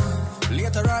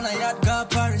 Later on I had God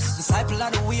Paris. Disciple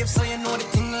of the wave so you know the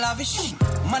thing lavish.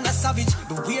 Man a savage,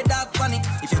 the weird dog panic.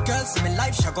 If your girl see me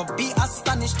live she go be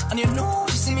astonished. And you know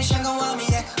she see me she gon' want me,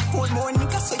 yeah. Hold more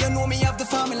niggas so you know me have the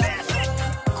family.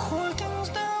 Cool things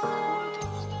down.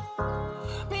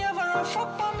 Me have a rough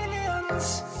up a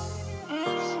millions.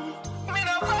 Me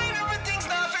not find everything's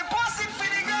not for pass it for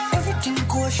the girl. Everything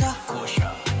kosher.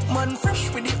 Man fresh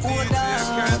with the order.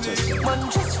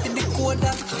 Man just with the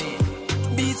coda.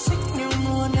 Beat sick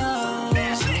pneumonia.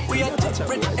 We are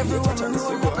desperate everywhere we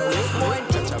roll up. Boy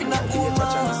deep in a coma.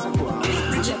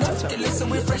 Richie don't tell us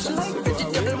we fresh like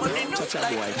vegetable money enough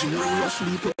like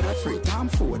Oprah. free, Tom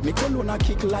Ford. Me cologne a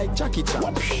kick like Jackie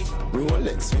Chan.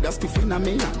 Rolex with a spiff in a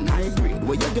me hand. High grade,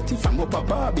 where you get it from up a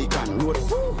Barbican road.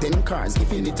 10 cars,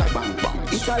 giving it a bang bang.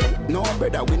 Italy, no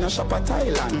brother, we no shop at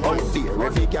Thailand. Out there,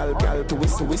 every gal to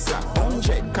whistle.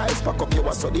 100 guys pack up, you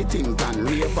a so the thing can.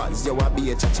 Ravers, you a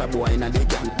be a cha-cha boy in a the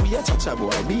gang. We a cha-cha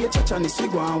boy, be a cha-cha ni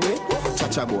swig one way.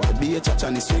 Cha-cha boy, be a cha-cha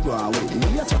ni swig one way.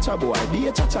 Be a cha-cha boy, be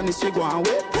a cha-cha ni swig one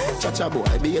way. Cha-cha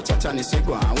boy, be a cha-cha ni swig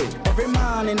one way. Every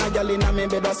man in a gal in a me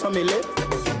bed a so me live.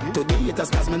 To the haters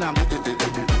cause me now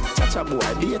cha-cha boy,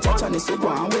 be a cha-cha ni swig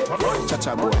one way.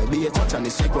 Cha-cha boy, be a cha-cha ni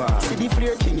swig one. See the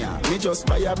flare king ya, me just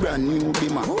buy a brand new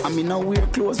Beamer. And me now wear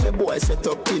clothes the boy set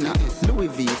up dinner. Louis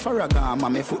V, Farragamo,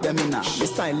 me foot them in a. Me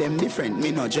style them different,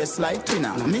 me not just like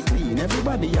twinner. Me clean,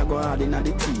 everybody I go hard in the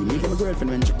team. Even my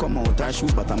girlfriend when she come out, her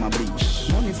shoes but I'm a bleach.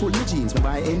 Money full of jeans, me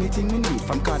buy anything we need.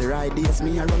 From car ride days,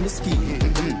 me around the ski.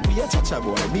 Be a cha-cha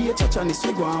boy, be a cha-cha ni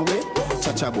swig one way.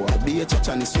 Cha-cha boy, be a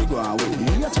cha-cha ni swig one way.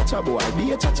 Be a cha-cha boy,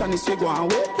 be a cha-cha ni swig one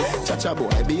way. Cha-cha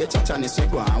boy, be a cha-cha ni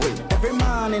swig one way. Every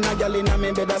man in a gal in a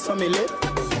me bed that's how me live.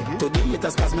 To the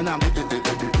haters cause me now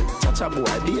cha-cha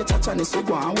boy, be a cha-cha ni swig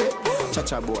one way.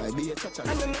 Cha-cha boy, be a cha-cha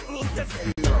ni swig one way.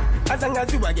 As long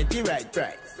as you a get the right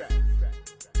price.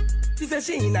 She said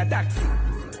she in a taxi.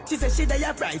 She said she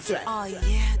there price right. Oh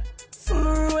yeah. Some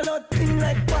roll out thing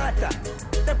like water.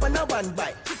 Step on a one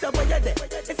bite. She said where you there?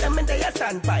 It's a man there a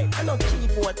standby. I no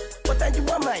keyboard, but I you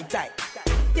are my type.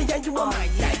 Yeah, you are my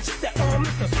type. She said oh me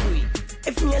so sweet.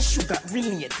 If me and sugar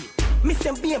related, me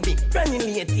say baby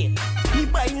granulated. Me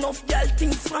buy enough girl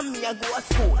things from me I go to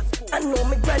school. I know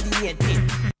me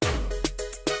graduated.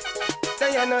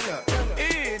 Say no.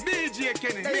 Hey, DJ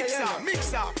Kenny,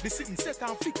 mix up. The sitting set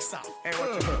and fix up. Hey,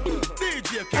 watch it.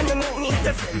 DJ Kenny. I don't need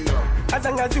to say no. As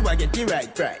long as you a get the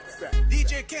right price.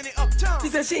 DJ Kenny uptown. She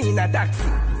said she in a taxi.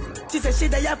 She said she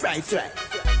there price right.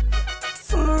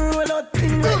 Some roll out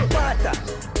thing like water.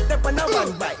 Step on a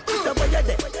one bite. She said where you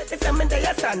there? It's a man there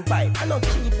a standby. I no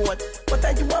keyboard, but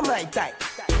I you are my type.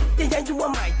 Yeah, you are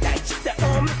my type. She said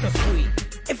oh me so sweet.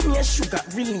 If me and sugar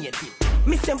related,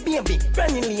 me say baby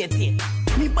granulated.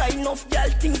 Me buy enough girl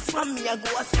things from me I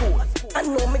go to school. I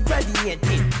know me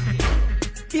graduated.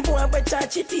 People have a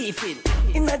charge it even.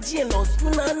 In a jailhouse, you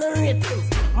know no ratings.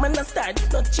 Man a start,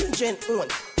 it's not children own.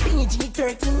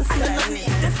 PG-13 style. I don't need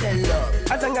to sell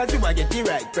love. As long as you a get the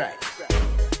right price.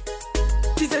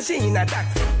 She said she in a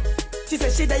taxi. She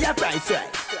said she there price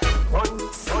right.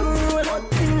 Some roll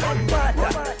out thing like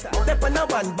water. Step on a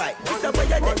one bite. She said where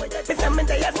you there? It's a man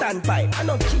there a standby. I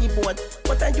no keyboard,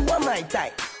 but I you are my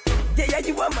type. Yeah,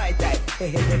 you are my type.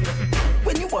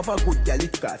 When you have a good girl,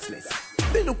 it costless.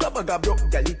 They look up a broke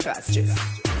girl, it cost chest.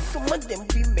 Some of them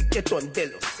we make it on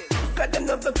delos. Cause them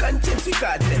have the conscience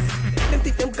regardless. Them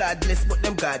think them godless, but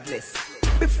them godless.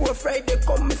 Before Friday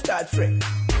come, me start friend.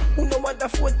 Who know what the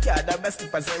fourth yard of a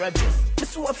slippers or a dress? Me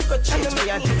so I forgot change me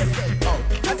and dress out.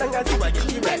 As long as you a get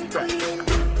the right price.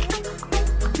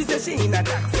 She said she in a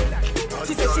taxi.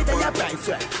 She said she there price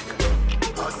right.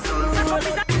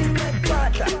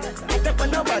 Step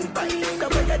on a one bite. So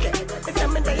where you there? It's a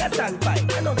man there a standby.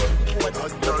 I know what,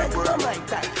 but I do a my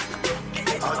type.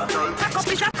 Pack up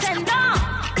is a tender.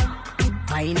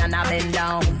 Mine and I bend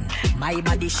down. My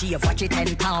body shape, watch it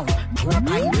 10 pound.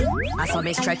 I saw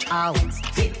me stretch out.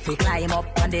 Fit climb up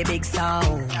on the big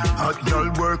sound. Hot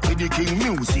girl work with the king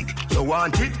music. You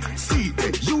want it? See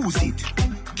it, use it.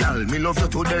 Girl, me love you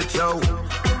to death, yo.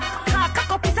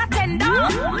 Cock up is a tender.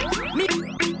 Me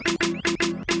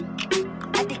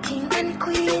the king and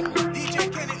queen.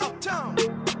 DJ Kenny uptown.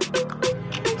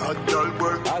 Hot girl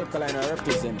work. Alkaline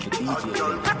represent the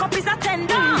DJ. Cock up is a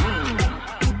tender.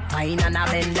 Mine and I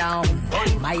bend down.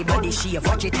 My body shape,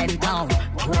 watch it 10 pound.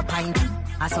 2 pint.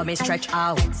 I saw me stretch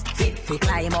out. Fit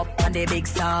climb up on the big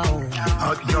sound.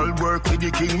 Hot girl work with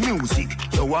the king music.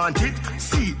 You want it?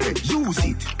 See it, use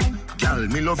it. Girl,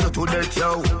 me love you to death,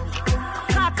 yo.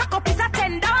 Cock up is a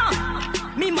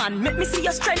tender. Me man, make me see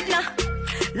your strength now.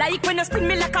 Like when you spin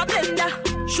me like a blender.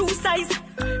 Shoe size,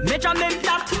 measurement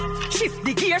that. Shift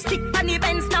the gear, stick on the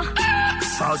bends now.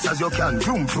 Fast as you can,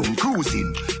 vroom vroom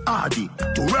cruising. Hardy,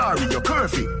 to Rari, you're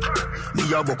curvy. Me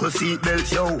a buckle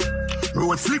seatbelt, yo.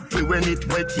 Road slippery when it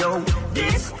wet, yo.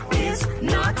 This is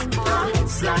not a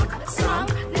slack song,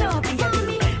 no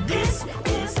baby. This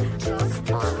is just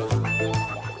for me.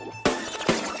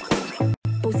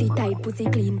 Pussy tight, pussy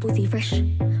clean, pussy fresh.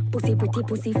 Pussy pretty,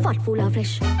 pussy fat, full of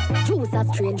flesh. Juice a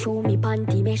strain, show me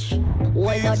panty mesh.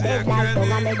 Hold your dead like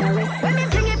tongue and make the rest. When me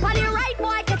fling it on the right,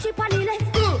 boy, catch it on the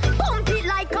left. Pump it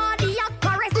like cardiac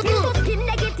arrest. Skin to skin,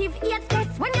 negative, yet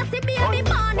test. When you see me and me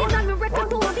man is on me record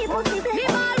to the pussy bless. Me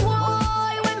ball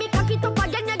boy, when me cock it up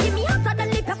again, you give me hotter than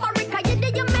the paprika. You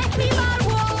did you make me ball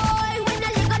boy.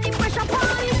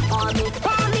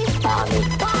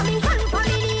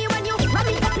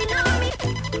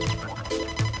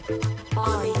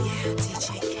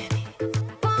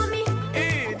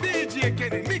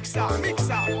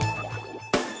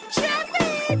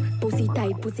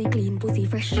 pussy clean, pussy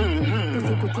fresh.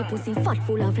 Pussy pretty, pussy fat,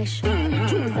 full of flesh.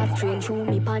 Choose a strain, show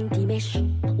me panty mesh.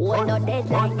 Hold no dead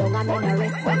like down and then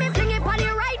rest. When me fling it on the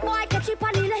right, boy, catch it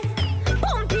on the left.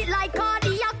 Pump it like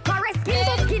cardiac arrest. Skin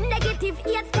to skin, negative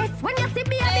 8 test. When you see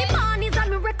baby man is on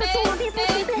me record, so this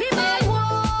pussy bless. Me ball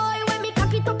boy, when me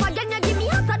cock it up again, you give me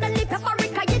hotter than the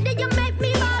paprika. You did you make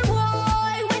me ball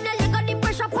boy. When the leg got the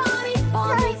pressure for me,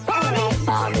 for me, for me,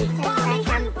 for me, for me,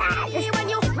 and for me. When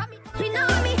you ram it up in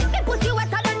on me, the pussy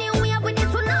wetter than you wave with the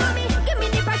tsunami. Give me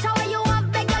the pressure when you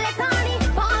have beg your let on me,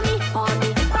 for me, for me,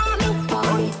 for me, for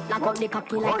me. Lock up the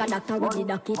cocky like a doctor with the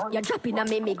docket. You drop in a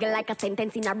me miggle like a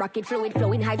sentence in a rocket. Fluid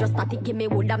flowing hydrostatic. Give me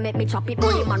wood and make me chop it.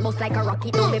 Money man bust like a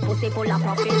rocket. No me pussy full of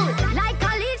profit. Like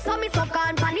a lead, so me suck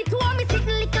on pan it. Two me sitting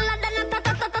little than a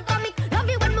ta-ta-ta-ta-ta-mic. Love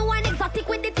it when me wine exotic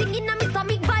with the thing in a me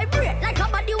stomach. Vibrate like a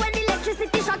body when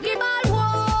electricity shock. Give all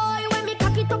boy. When me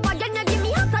cock it up again, you give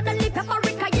me hotter than the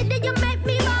paprika. You did you make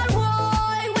me ball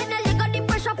boy. When the leg got the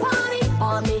pressure for me,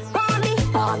 for me, for me,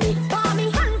 for me, for me.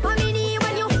 Hand for me knee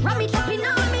when you ram it up in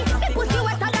on me. The pussy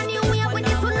wetter than you wave with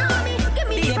the tsunami. Give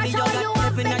me the pressure when you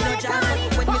have beg your let on me.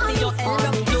 When you see your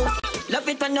elbow close, love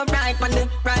it on the right, on the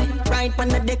right, on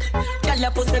the dick. Girl,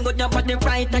 your pussy good, your body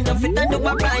right, and your fit and do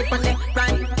a right, on the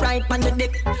right, on the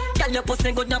dick. Girl, your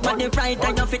pussy good, your body right,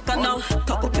 and your fit come now.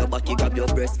 Cock up your body, grab your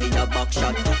breast in a back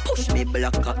shot. Push me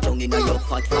black cock down in your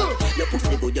fat fat. Your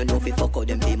pussy good, you know fi fuck out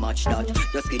them fi match that.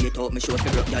 Just skin it out, me show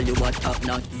fi broke, girl, you what top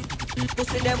not.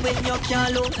 Pussy them when you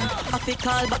can't lose. I fi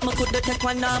call, but me could take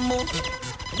one and move.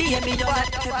 Baby, you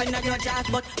got heaven on your jazz,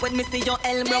 but when me see your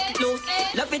elm broke loose,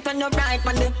 love it on your right,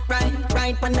 on the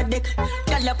right, on the dick.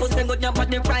 Girl, your pussy good, your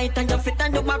body right, and your fit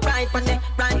and do a right, on the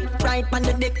right, on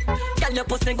the dick. Girl, your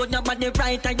pussy good, your body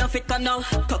right, and your fit come now.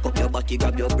 Cock up your body,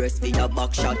 grab your breast for your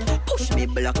back shot. Push me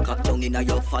black cock down in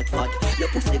your fat fat. Your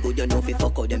pussy good, you know fi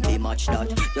fuck out them fi match that.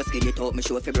 Just skin it out, me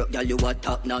show fi broke, girl, you a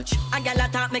top notch. And girl,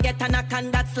 attack me get a knock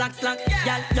and that slack. Girl,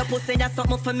 your pussy that's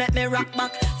something for make me rock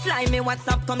back. Fly me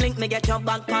WhatsApp, come link me get your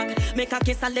backpack. Make a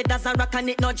kiss and let us a rock and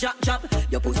it no drop.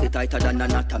 Your pussy tighter than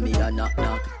anatomy and knock.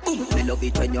 Me love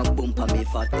it when you bump on me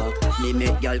fat cock. Me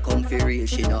make girl come for real,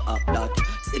 she no act that.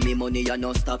 See me money and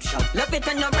no stop shop. Love it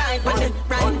when you right on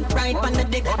the right on the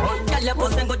dick. Girl, your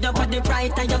pussy good, your body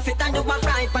right, and your fit and you a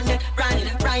right on the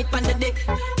right on the dick.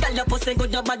 Girl, your pussy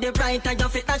good, your body right, and your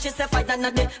fit and she say fire na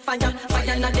the fire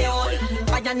na the hole,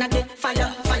 fire na the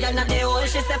fire na the hole.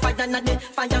 She say fire na the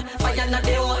fire na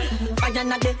the hole, fire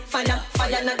na the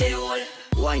fire na the hole.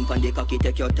 Wine pan the cocky,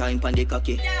 take your time pan the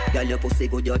cocky. Girl, your pussy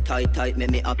good, your tight,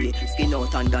 make me happy. Skin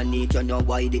out underneath, you know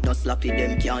why it not sloppy.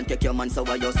 Them can't take your man, so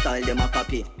why your style them a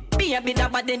copy. Baby,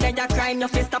 that body that you crime, you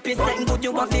fi stop it. Setting good,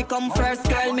 you have to come first,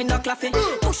 girl, me no claffy.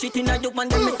 Push it in a you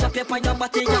and then me slap you on your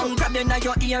body. Young grab you in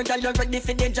your ear, girl, you ready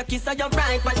for the jockey. So you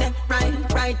right on the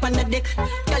right on the dick.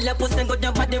 Girl, your pussy good,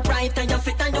 your body right, and your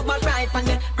fit and you are right on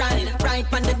the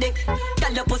right on the dick.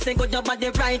 Girl, your pussy good, your body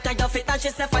right, and your fit and she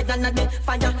say fire na the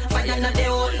fire na the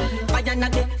hole, fire na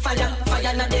the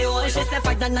fire na the hole. She say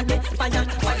fire na the fire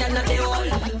na the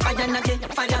hole, fire na the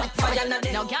fire na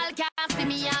the. Now girl can't see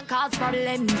me and cause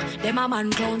problem. Them a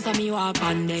man clowns and me walk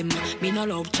on them. Me no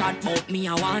love chat but me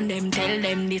I want them. Tell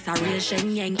them this a real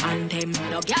Sheng Yang anthem.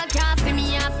 No girl can't see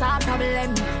me and start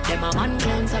problem. Them a man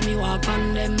clowns and me walk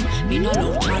on them. Me no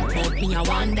love chat but me I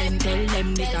want them. Tell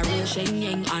them this a real Sheng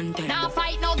Yang anthem. Now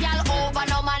fight no girl over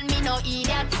no man, me no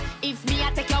idiot. If me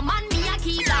I take your man, me I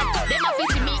keep that. Them a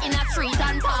visit me in a street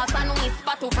and pass and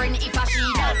whisper to friend if I she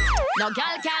that. No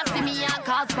girl can't see me and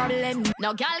cause problem.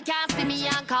 No girl can't see me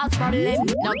and cause problem.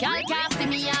 No girl can't see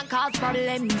me and cause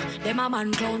problem. Them a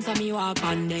man clowns and me walk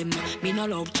on them. Me no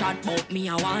love chat but me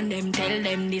I want them. Tell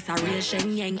them this a real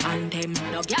Sheng Yang anthem.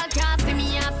 No girl can't see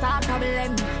me and start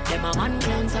problem. Them a man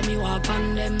clowns and me walk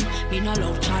on them. Me no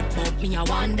love chat but me I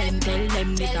want them. Tell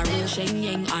them this a real Sheng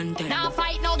Yang anthem. Now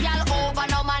fight no girl over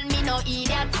no man, me no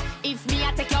idiot. If me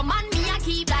I take your man, me I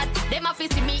keep that. Them a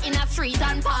visit me in a street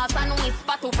and pass and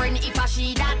whisper to friend if I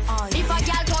she that. If a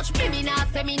girl touch me, me nah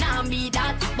say me nah be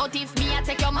that. But if me I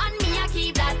take your man, me I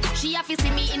keep that. She a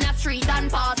visit me in a street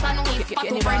and pass and whisper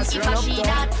to friend if I she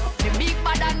that. The big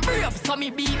bad and brave, so me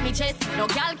beat me chest. No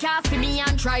girl can't see me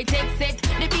and try take set.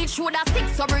 The bitch would a stick,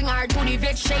 so bring her to the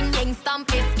vet. Sheng Yang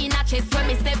stamp is in a chest when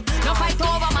me step. No fight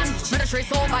over man, me the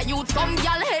stress over youth. Some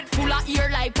girl head full of ear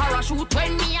like parachute.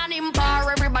 When me and him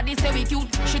par, everybody say we cute.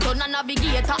 She turn a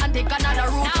navigator and take another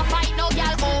route. Now fight no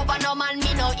girl over no man,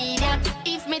 me no idiot.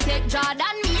 If me take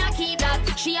Jordan, me a keep that.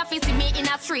 She a visit me in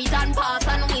a street and pass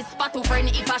and whisper to friend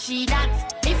if I she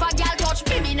that. If a girl touch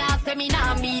me, me nah say me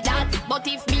nah be that. But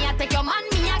if me a take your man,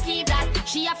 me a keep that.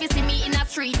 She a visit me in a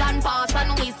street and pass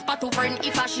and whisper to friend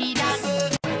if I she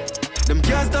that. Them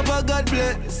can't stop a God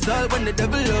bless. All when they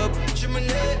double up.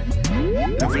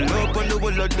 Level up on the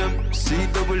wall of them. See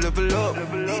double level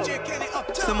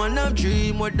up. Some man have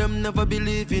dream what them never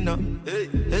believe in.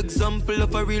 Example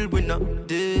of a real winner.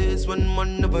 This one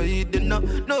man never eat dinner.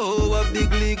 No, a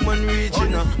big league man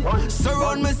reaching.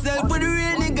 Surround myself with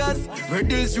real niggas. Red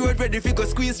this road ready for go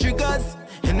squeeze triggers.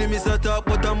 Enemies attack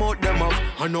but I'm out them off.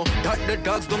 I know that the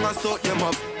dogs don't assault them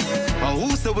off. Who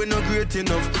say we not great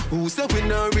enough? Who say we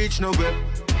not reach nowhere?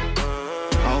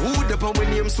 Who the power we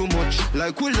name so much?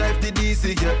 Like who life did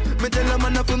easy get? Me tell them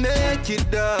man to make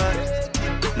it that.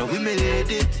 Now we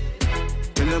made it.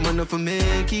 Tell them man to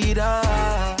make it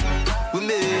that. We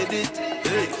made it.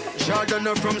 Hey,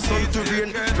 Jordan from sun to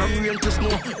rain, from rain to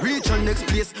snow. Reach on next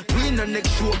place, win the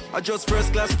next show. I just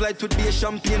first class flight to the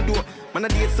champagne door. Man I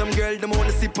date some girl, them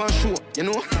wanna sip and show. You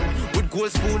know, with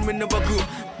gold spoon we never grow.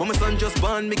 But my son just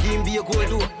born, me game be a gold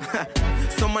door.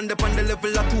 Some man up on the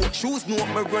level of 2. Shoes no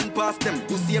me run past them,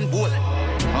 pussy and ball.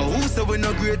 Who say we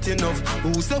not great enough?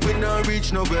 Who say we not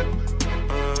reach nowhere?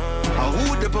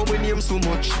 Who the power we name so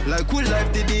much? Like who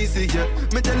life did easy, yeah?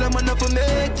 Me tell them man to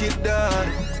make it that.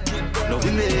 No,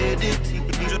 we made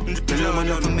it. Tell them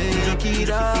man to make it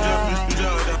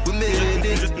that. We made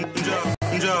it.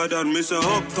 Jordan, me say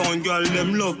uptown girl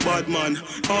them love bad man.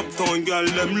 Uptown girl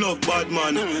them love bad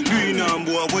man. Green and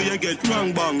boy where you get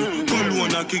wrong bang.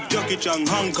 Cologne a kick Jackie Chan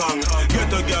Hong Kong.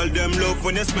 Get a girl them love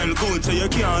when they smell good, so you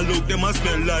can't look them a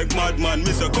smell like madman.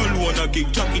 Me say Cologne a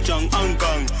kick Jackie Chan Hong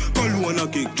Kong. Cologne a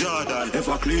kick Jordan. If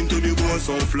I clean to the bones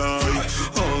so fly.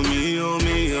 Oh me, oh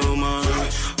me, oh man.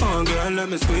 Oh girl let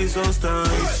me squeeze those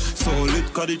thighs. So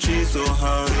lit 'cause the cheese so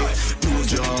high. No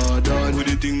Jordan with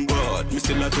the thing bad. Me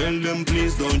still I tell them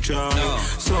please don't try. No.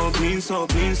 So clean, so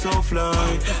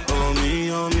fly. Oh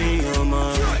me, oh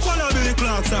man. Follow Billy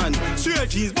Clarkson. Straight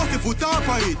jeans, bust the foot off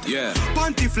of it. Yeah.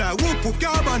 Panty fly, whoop up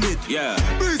carbon it. Yeah.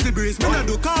 Breezy breeze, me not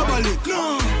do carbon it.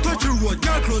 No. Touch the road,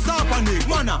 girl close up on it.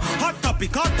 Mana, hot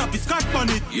topic, scotch on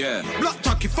it. Yeah. Black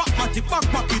jacket, fat matty, back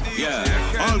pocket. Yeah.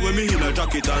 All when me in a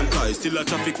jacket and tie, still a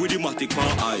traffic with the matic for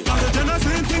eye. Jenna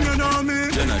same thing you know me.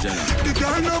 Jenna. The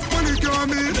girl enough money can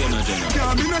me. Jenna.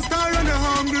 Can't be no star and a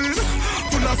hungry.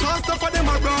 Full of sauce stuff for them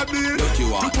a broad bean.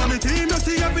 Look on the team, you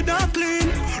see every dark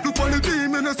clean. Look on the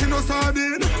team, you see no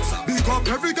sardine. Pick up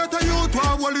every get a youth,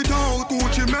 wall it out.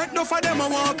 Uchi make no for them a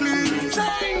walk clean.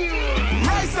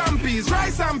 Rice and peas, please.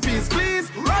 Rice and peas, please.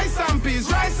 Rice and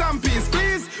peas,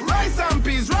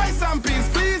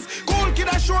 please. Cool kid,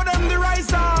 I show them the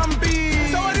rice and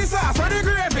peas. So what is sauce, what the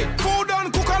gravy? Food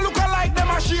done, cook and look alike, them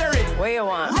a share it. What you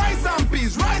want? Rice and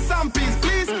peas,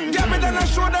 please. Get me then I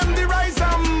show them the rice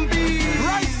and peas.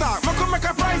 Rice stock, I could make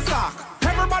a price stock.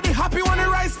 Everybody happy when the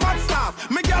rice pot stop.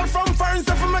 Me girl from foreign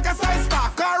stuff make a size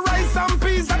stock. Cause rice and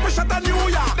peas, I push at a New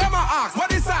York. Them a ask, what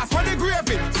the sauce, what the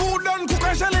gravy? Food done, cook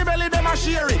and shelly belly, them a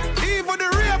share it. Even the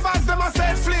ravers, them a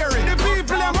said flare it. The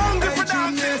people, them hungry for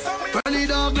dances. Rally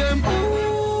dog, them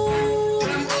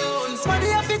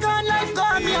Smaddy African life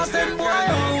gone, me a send boy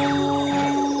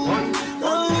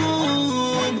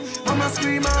I'm a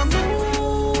scream and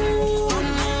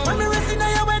when me rest in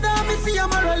your weather, me see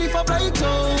I'm a rally for bright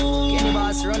Joe. Can the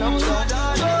boss run up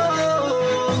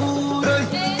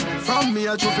From me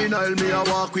a juvenile, me a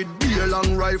walk with beer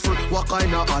long rifle. What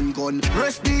kind of handgun?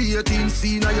 Rest the 18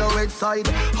 scene on your red side.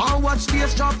 How watch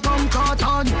this drop down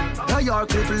carton? The yard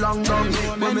clip long down.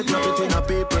 When me drop it in a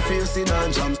paper facing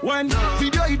and jams. When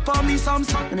video it for me some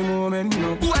in the moment, you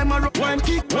know. Who am I when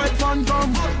kick white fan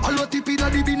bomb? A lot of people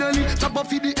the binary. Chop off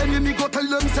the enemy, go tell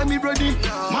them semi ready.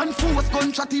 Man force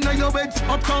gunshot in your head.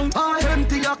 Uptown, I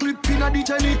empty a clip in a the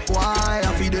jelly. Why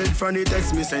I feed it from the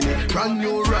text me send it. Brand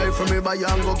new rifle me buy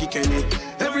and go kick any.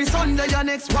 Every Sunday your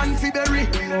next one February.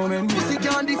 Pussy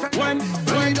can't defend when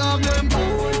ride off them.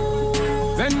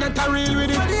 Then that a real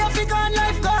with it. For the African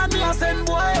life gone, me a send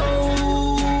boy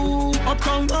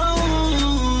uptown.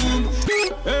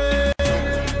 Hey.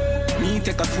 Me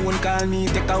take a phone call, me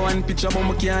take a one picture, but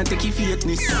me can't take your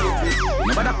fakeness.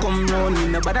 Nobody come round me,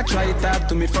 nobody try talk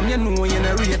to me. From you know you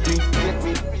not rate me.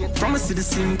 From a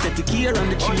citizen, take the care on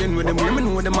the train with them women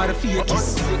know them are the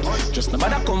fakies. Just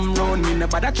nobody come round me,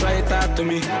 nobody try talk to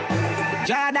me.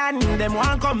 Jordan, them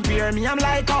want compare me, I'm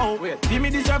like, oh, give me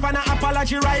deserve an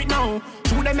apology right now.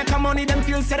 True, they make a money, them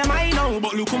feel say them I know.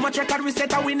 But look how much record we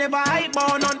set and we never hype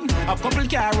on none. A couple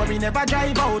car where we never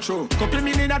drive out through. Couple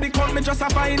million at the count, me just a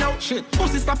find out shit.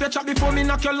 Pussy stop your chat before me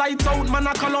knock your lights out. Man,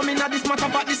 I call me not this matter,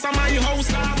 but this is my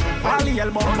house. All the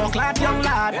elbow clap young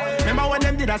lad. Remember when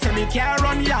them did I say me care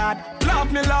run yard.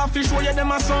 Have me laugh, show you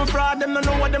them a some fraud. Them don't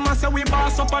know what them a say, we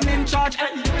boss up and in charge.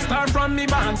 Hey, start from me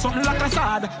band, something like a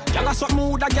sad. Gyal a something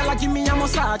mood, a gyal a give me a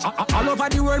massage. All over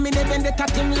the world, me they bend the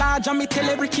tatim large. And me tell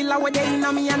every killer where they in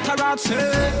a me entourage.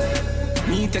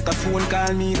 Me take a phone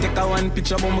call, me take a one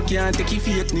picture, but me can't take your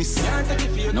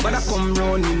fakeness. Nobody come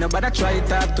round me, nobody try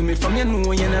talk to me. From you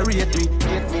know you not rate me.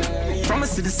 From a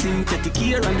see the synthetic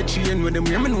here on the train with them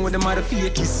hear me know them are the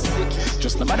fakies.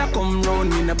 Just nobody come round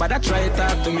me, nobody try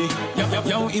talk to me.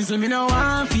 Yo, easily me no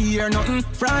want fear nothing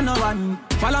from no one.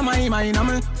 Follow my mind,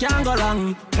 I'm can't go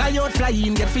wrong. Fly out, fly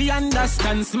in, get free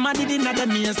understand. Somebody didn't the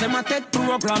maze, them a take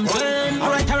programs.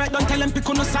 Alright, don't tell them pick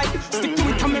on the side. Stick to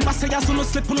it, and me boss say yes, no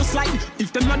slip on the slide.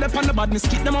 If them not up on the badness,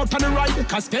 keep them out on the ride.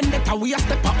 Cause then that we a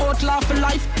step out, laugh for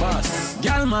life. Boss,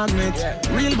 girl magnet,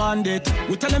 real bandit.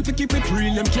 We tell them to keep it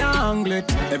real, them can't angle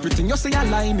it. Everything you say I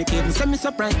lie, make even send me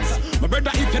surprise. My brother,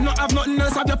 if you not have nothing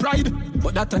else, have your pride.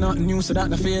 But that not new, so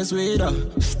that the face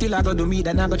with still I go do me,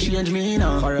 then I go change me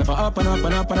now. Forever up and up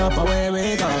and up and up, away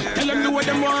we go. Tell them do what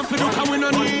them want for do, cause we no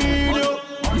need you.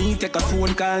 Me take a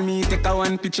phone call, me take a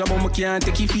one picture, but me can't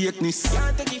take your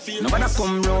fakeness. Nobody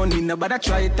come round me, nobody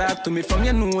try talk to me. From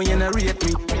you know you not rate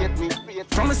me.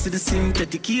 From a see the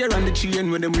synthetic here on the train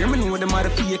with them hear me know them are the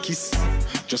fakies.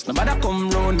 Just nobody come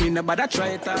round me, nobody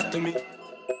try talk to me.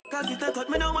 Cause it a cut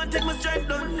me now and take my strength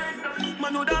done.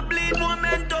 Man would have bleed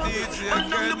momentum. Man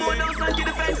down the board outside to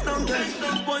the fence down.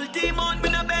 Whole team on me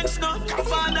no bench now.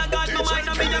 Father God, my mind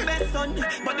and be the best son.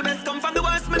 But the best come from the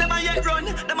worst, me never yet run.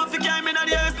 Them have to carry me in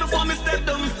the earth before me step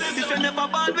down. If you never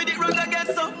born with it, run to get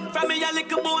some. From me a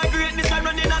little boy, greatness I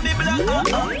running on me blood.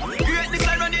 Greatness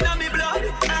I running on me blood.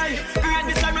 Aye,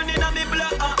 greatness I running on me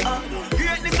blood.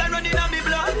 Greatness I running on me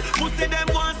blood. Pussy them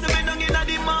once me down in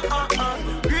the mouth.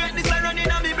 Greatness I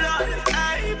running on me blood.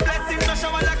 Aye, blessings I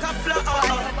shower like a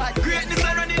flood. Greatness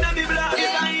I running on me blood.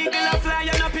 If an eagle a fly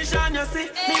and a pigeon, you see.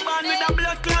 Me born with a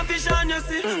blood clot vision, you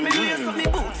see. Me lace up me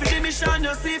boot for the mission,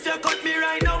 you see. If you cut me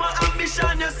right now, my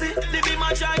ambition, you see. The be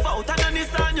my drive out and a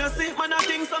Nissan, you see. Man, I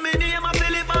think so me name a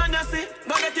Philip and you see.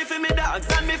 Go get it for me dogs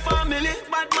and me family.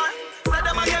 Bad man, so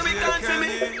them a get we can't for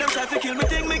me. Them try to kill me,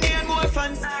 think me gain more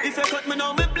fans. If you cut me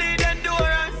now, me bleed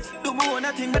endurance. Do me own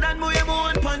a thing, but then me wear my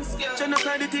own pants.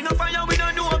 Genocide the thing of fire, we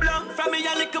don't know blank. From me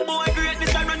a little boy,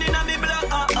 greatness I running on me blood.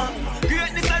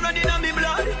 Greatness I running on me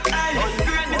blood. Aye,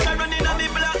 greatness I running on me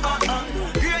blood.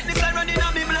 Greatness I running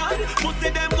on me blood. Pussy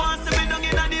them once me down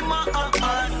in the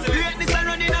mouth. Greatness I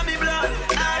running on me blood.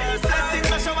 Aye,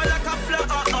 blessings I shower like a flood.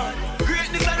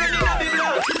 Greatness I running on me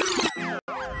blood.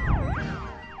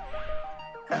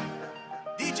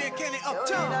 DJ Kenny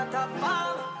Uptown.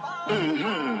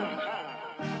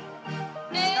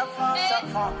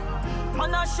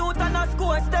 Man a shoot and a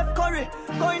score, Steph Curry.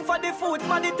 Going for the food,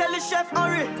 SMADDY tell the chef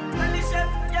hurry. Tell the chef,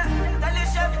 yeah, tell the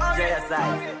chef hurry.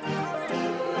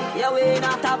 Yeah, we in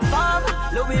a top farm.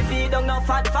 Louis V don't no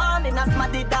fat farm. In a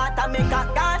SMADDY data make a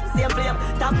gun. Same flame,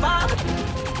 top farm.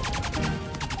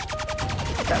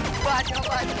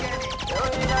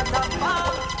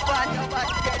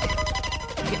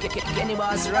 Kenny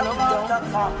boss run up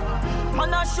down.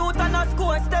 Man a shoot and a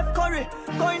score, Steph Curry.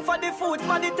 Going for the food,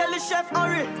 SMADDY tell the chef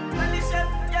hurry. Tell the chef,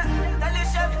 yeah, tell the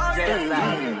chef hurry.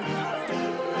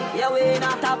 Yeah, we in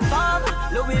a top farm.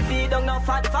 Louis V don't no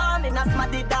fat farm. In a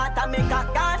SMADDY data make a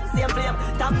gun. Same flame,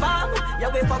 top farm.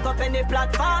 Yeah, we fuck up any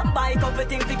platform. Buy couple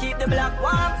things to keep the black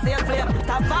warm. Same flame,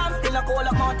 top farm. Still a cold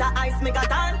amount of ice make a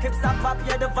tan. Crips up pop,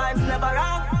 yeah, the vibes never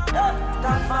wrong.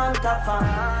 Top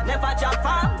farm. Never jump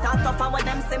farm. Talk tough when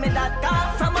them see me that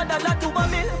car. From a dollar to a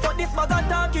mill. For this bag of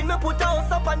talking, me put a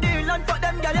house up on the hill and for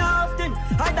them girl often.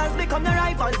 I dance become the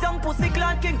rivals, young pussy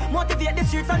clan king. Motivate the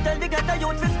streets and tell the get the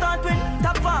youth to start win.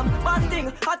 Top farm,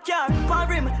 basting, hot car, pan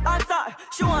rim, and star.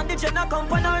 She want the Jenna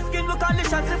come on her skin. We call the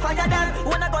shots to fire there.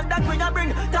 When I gun that we a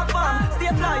bring. Top farm,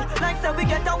 stay fly, like say we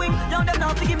get a wing. Young them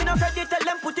now to give me no credit, tell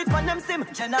them put it on them sim.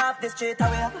 Jenna off the straight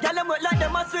away. Girl them work like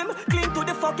them a swim. Clean to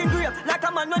the fucking grave, like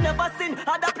a man we never sin.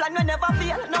 Had a plan we never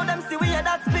fail. Now them see we hear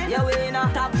that spin. Yeah, we in a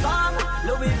top farm.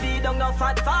 Louis V don't no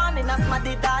fat farm. In a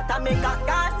SMADDY data make a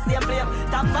gun. Same flame,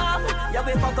 top farm. Yeah,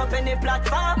 we fuck up any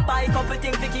platform. Buy couple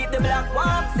things to keep the black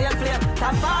warm. Same flame,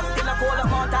 top farm. Still a cold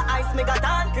amount of ice make a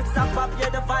tan. Crips up pop, yeah,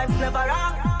 the vibes never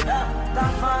wrong.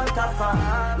 Top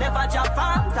farm. Never jump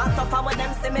farm. Talk tough when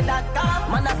them see me that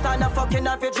calm. Man, I stand a fucking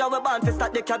average. Yeah, we born to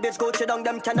start the cabbage. Go down,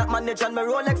 them cannot manage. And my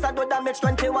Rolex I do damage.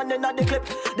 21 in the clip.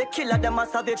 The killer them a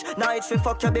savage. Now it's we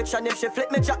fuck your bitch. And if she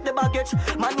flip me, drop the baggage.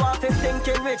 Man want to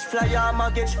thinking rich. Fly your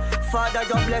mortgage. Father,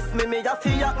 you bless me. Me have to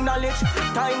acknowledge.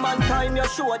 Time and time you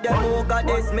show them who got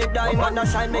this. Me diamond a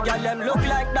shine. Me girl them look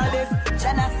like Dallas.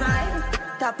 Genocide.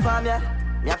 Top farm, yeah.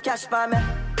 Me have cash for me.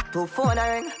 2 phone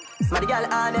a ring. SMADDY girl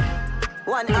on it.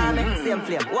 One army, same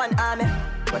flame, one army.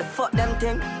 What the fuck them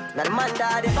thing? Now the man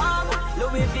daddy farm.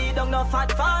 Louis V don't know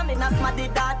fat farm. In a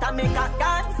SMADDY data make a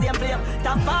gun. Same flame,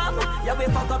 top farm. Yeah, we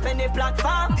fuck up any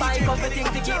platform. Buy couple things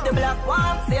to keep the black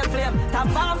warm. Same flame, top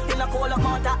farm. Still a cold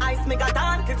amount of ice me got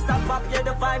on. Clips up pop, yeah,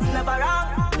 the vibes never wrong.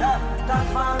 Yeah, top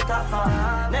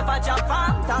farm. Never jump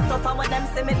farm. Top tough when them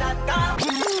see me not come.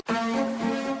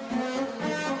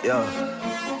 Yo.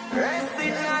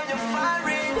 Resting on your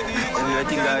forehead. I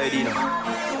think I already know.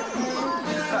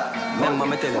 Remember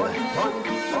me tell you that.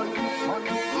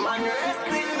 Man,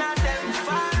 resting on them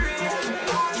forehead.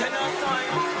 You know so.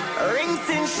 Rings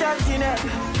in shot in it.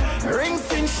 Rings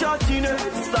in shot in it.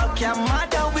 Suck your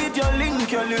mother with your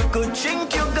link. Your little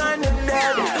chink, you gonna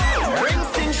dead.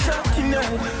 Rings in shot in it.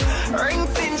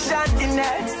 Rings in shot in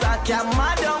it. Suck your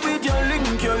mother with your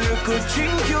link. Your little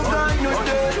chink, you gonna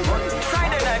dead.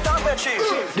 Friday night, I'm a chief.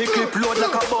 The clip load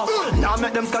like a bus. Now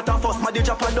make them scatter fuss, SMADDY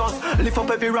drop a dust. Lift up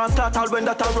every round, start all when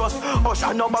that a rust.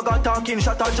 Usher no bag of talking,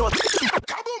 shut a just.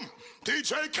 Kaboom!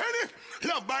 TJ Kenny,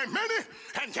 loved by many,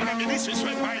 and can be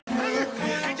disrespect by many.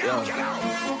 And get out.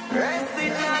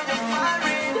 Resting on the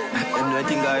forehead. Them know I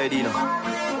think I already know.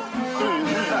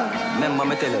 Remember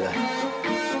me tell you that.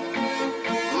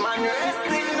 Man,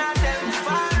 resting on them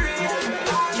forehead.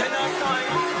 You know so.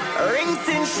 Rings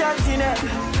in shot in it.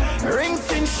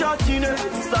 Rings in shot in it.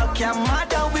 Suck your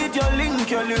mother with your link.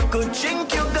 Your little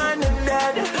chink, you gonna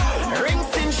dead.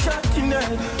 Rings in shot in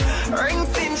it.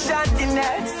 Rings in shot in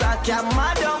it. Suck your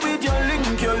mother with your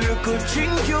link. Your little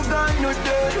chink, you gonna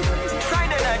dead.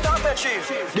 Friday night, I'm a chief.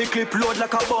 The clip load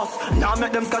like a bus. Now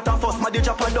make them scatter fuss, SMADDY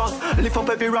drop a dust. Lift up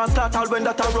every round, start all when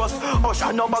that a rust.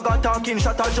 Usher no bag of talking,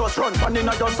 shut a just. Run pan in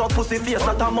a dust up, pussy face,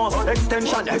 not a must.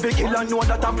 Extension, every killer know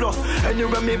that a plus.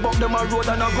 Anyway me bump them a road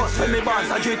and a bus. When me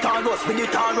bounce a G-Taurus, with the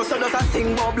Taurus. So does a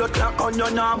sing about blood clock on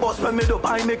your nah bus. When me do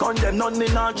buy me gun them, none me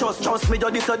nah trust. Trust me,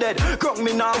 you're this a dead. Grung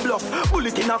me nah bluff.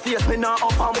 Bullet in a face, me nah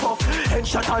up and puff.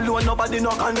 Headshot alone, nobody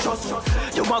no can trust.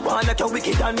 You a go on like you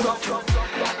wicked and rough.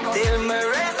 Till me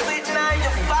rest it now you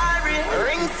firing.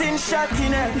 Rings in shot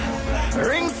in it.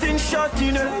 Rings in shot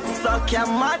in it. Suck your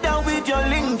mother with your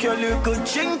link. Your little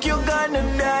chink, you gonna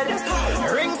dead.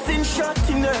 Rings in shot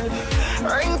in it.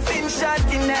 Rings in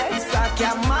shot in it. Suck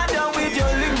your mother with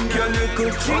your link. Your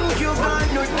little chink, you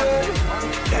gonna dead.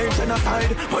 Then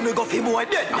genocide, when we go fi boy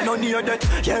dead, I don't need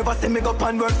that. You ever see me go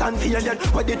pan works and feel that?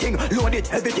 What the thing, load it,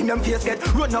 everything them face get.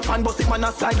 Run up and bust it, man,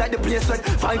 a slide like the place wet.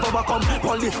 5 overcome,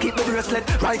 all this keep the bracelet.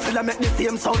 Rifle I make the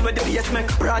same sound with the bass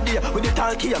make. Broad day, with the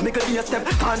tall key, make a day step.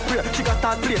 Can't spray, she can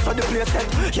start place for the place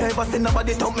set. You ever see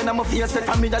nobody thump me, I'm a face set.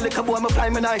 From me, that little boy, me fly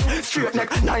me night. Straight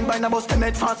neck, 9 by na bust them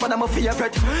head fast, but I'm a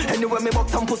favorite. Anyway, me buck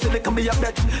some pussy, they can be a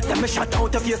bet. Then me shut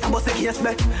out the face and bust a case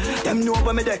bet. Them know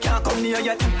when me there, can't come near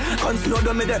yet. Guns load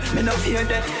on me there, me no fear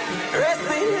that.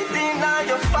 Resting on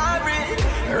your forehead.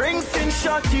 Rings in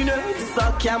shot in it.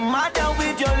 Suck your mother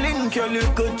with your link. Your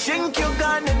little chink, you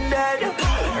gonna dead.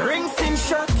 Rings in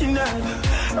shot in it.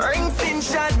 Rings in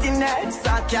shot in it.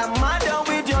 Suck your mother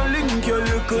with your link. Your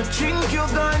little chink, you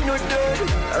gonna dead.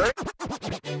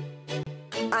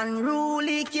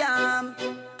 Unruly camp.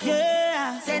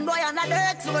 Yeah. Send boy on the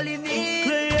dirt so living.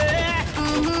 Yeah.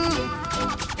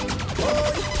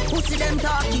 Who see them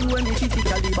talking when me 50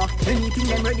 caliber? Anything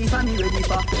them ready for me ready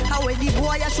for. How the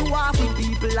boy I show off with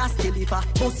people as deliver.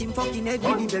 Bust him fucking head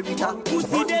with the verita. Who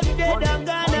see them dead and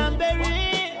gone and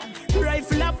buried?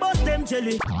 Rifle a bust them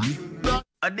jelly.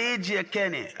 A DJ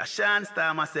Kenny, a chance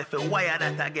time myself, why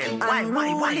that again? Why?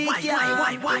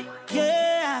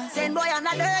 Yeah. Send boy on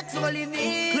the dirt so living.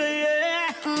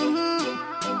 Yeah.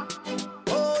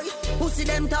 Who see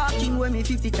them talking when me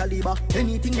 50 caliber?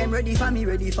 Anything them ready for me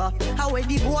ready for. How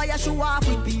the boy I show off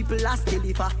with people as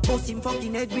deliver. Bust him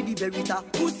fucking head with the verita.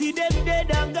 Who see them dead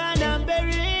and gone and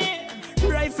buried?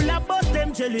 Rifle a bust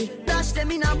them jelly. Dash them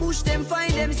in a bush, them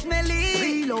find them smelly.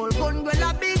 Real old gun girl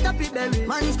a beat up it berry.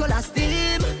 Man's gonna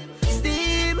steam.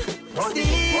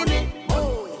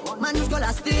 Man's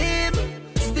gonna steam.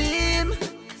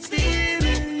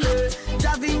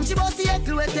 Da Vinci bossy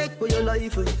heckle we take for your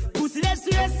life. Pussy let's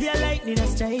see a lightning a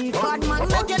strike. Bad man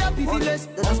make it up if you less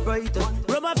than a sprite.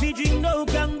 Rubber fi drink no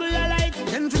candle a light.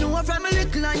 Them fi know from a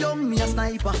little and young me a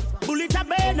sniper. Bullet a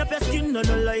burn up your skin no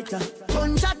lighter.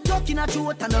 Gunshot duck in a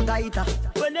throat and a gaiter.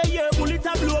 When they hear bullet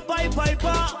a blow piper.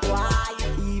 Why?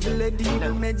 Evil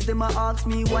meds them a ask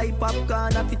me why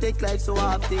popcorn if you take life so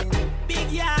often.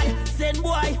 Big yard, send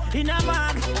boy in a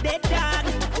mag, dead dog.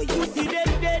 You see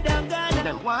them dead and gone.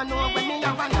 Them want know when me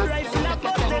have a rifle a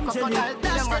bust them jelly.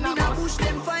 Dash them in a bush,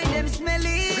 them find them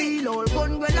smelly. Real old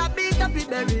gun girl a beat up it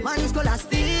berry. Man's gonna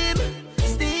steam.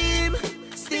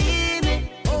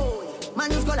 Oh,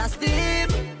 man's gonna steam.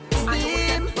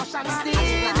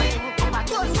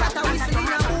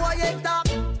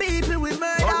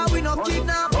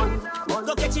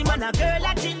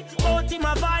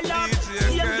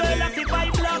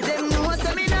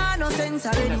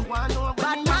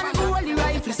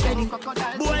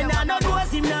 Boy, nah no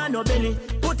nose, him nah no belly.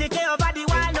 Put it over the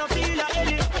wall, no feel a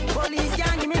belly. Police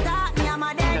can't give me that, me I'm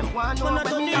a dead. But not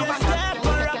to me, a step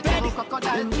or a ped.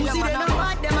 You see they know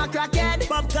what, them a crackhead.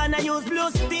 Popcorn I use blue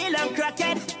steel and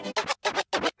crackhead.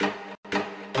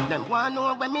 Them want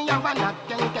know when me have a knock,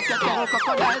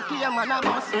 crocodile came and a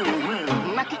bus.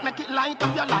 Make it light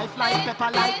up your life like pepper,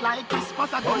 like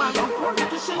Christmas. I go my road,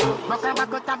 rock and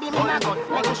back out a beam in a gun.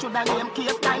 Make you should have name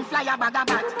case time, fly a bag of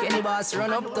bat. Kenny Boss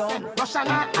run up town. Russian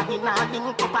I did not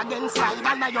link up against slide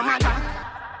and your mother.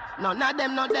 None of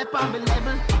them not there on me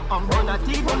level. I'm not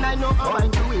even I know how I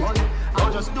do it.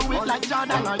 I'll just do it like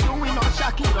Jordan or you, we know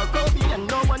Shaquille or Kobe, and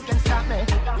no one can stop me.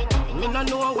 Me no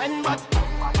know when, but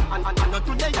and not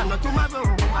today and not tomorrow.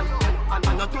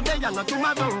 And not today and not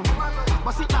tomorrow.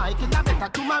 But see like it a better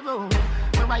tomorrow.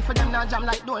 My rifle them now jam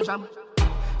like door jam.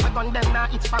 My gun them now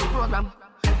it's fan program.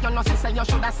 You know say you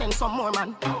shoulda send some more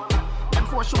man. Them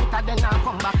 4 shooter then now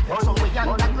come back. So we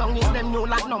underground is them new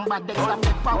like number. Dexter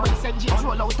Pepper when said James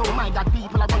roll out. Oh my God,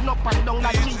 people are run up and down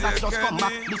like Jesus just come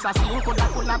back. This a scene coulda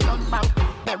full of blood bank.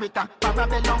 Berita,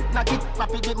 Parabellum, knock it,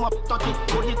 rapid him up, touch it.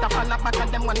 Pull it up and back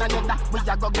at them one another. We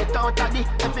a go get out of it.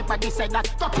 Everybody said that,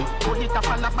 touch it. Pull it up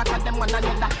and back at them one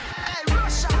another. Hey,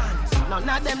 Russians! None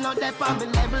of them not there on me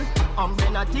level.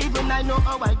 Not even I know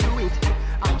how I do it.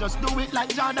 I just do it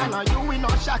like Jordan or you, we know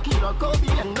Shaquille or Kobe,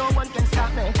 and no one can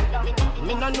stop me.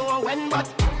 Me no know when, but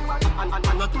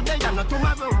and not today and not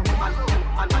tomorrow.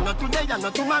 And not today and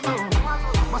not tomorrow.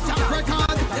 What's that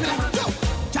record?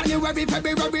 January,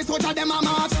 February, so tell them a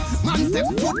march. Man step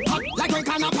foot hot like when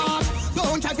can apart.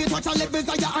 Don't try to touch a lip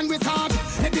beside your hand with card.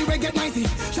 Everywhere get nicey,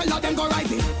 shall let them go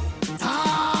righty.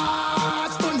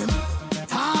 Touch on them.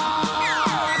 Touch fire.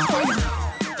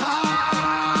 Touch.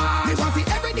 They want see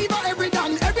every diva, every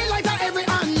done, every lighter, every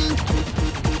hand.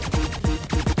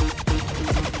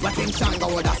 What in Shango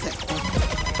would I say?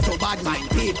 So bad mind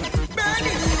people.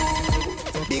 Burning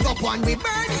you. Big up one, we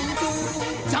burning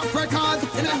too. Jump records,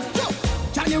 you know.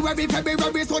 January,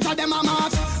 February, so tell them a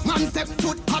march. Man step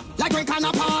foot hot like when can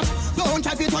apart. Don't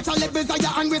try to touch a lip beside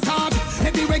your hand with card.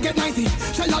 Everywhere get nicey,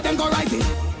 shall let them go righty.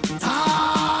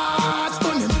 Touch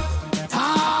on him.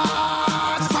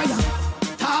 Touch fire.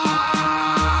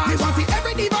 Touch. They want see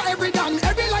every diva, every done,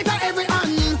 every lighter, every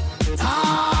hand.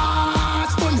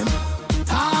 Touch on him.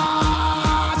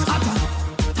 Touch hotter.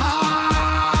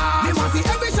 Touch. They want see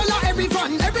every shella, every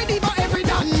fun, every diva, every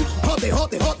done.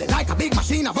 Hold it like a big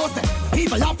machine a bust it.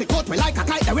 People off the court, we like a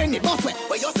kite, they when it bust it.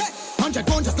 What you say? 100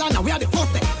 pounds just land and we are the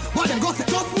first day. What them go say?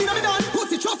 Trust me, no me done.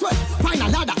 Pussy trust me. Find a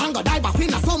ladder and go dive off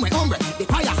in a somewhere hombre. The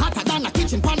fire hotter than a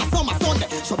kitchen pan a summer Sunday.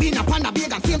 So be in a pan a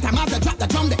big and same time as they drop the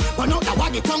drum day. But not the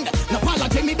waggy tongue day. No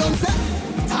apology me don't say.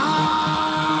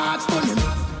 Touch on him.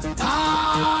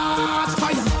 Touch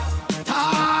fire.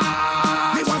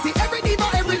 Touch. They want see every diva,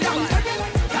 every down.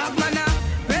 Dog manna,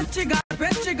 press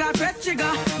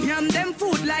trigger. Yam them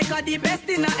food like a the best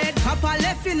in a head. Papa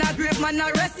left in a grave, man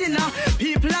a rest in a.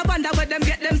 People a wonder where them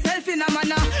get themself in a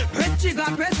manna.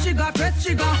 Press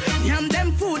trigger. Yam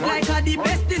them food like a the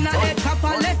best in a head.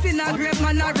 Papa left in a grave,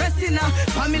 man a rest in a.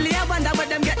 Family a wonder where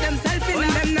them get themself in a.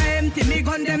 When them na empty, me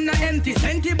gun them na empty.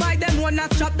 Senti by them wanna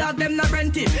chop dog, them na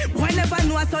renty. Boy never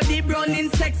know so deep browning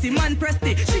sexy, man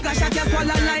presty. She got shot just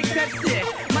swallow like Pepsi.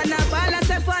 Man a ball and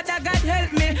say Father God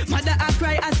help me. Mother a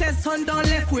cry and say son don't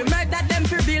left. We murder them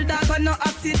for build dog but no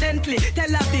accidentally.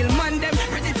 Tell a bill man them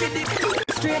ready for the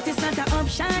straight is not an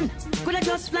option. Coulda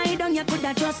just fly down, you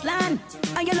coulda just land.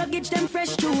 And your luggage them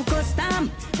fresh to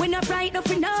custom. We no fright of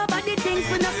nobody things.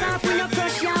 We no soft, we no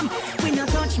crush yam. We no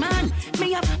touch man.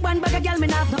 Me have one bag of girl, me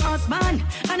have no husband.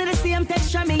 And the same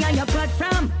texture me and your blood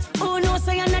from. Oh no,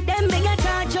 say so none of them me a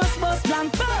talk just bust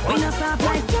blank. We no soft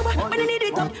like rubber, when you need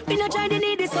it up. We no try to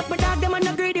need this up, but dog them and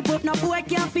no greedy put. No boy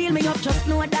can't feel me up, just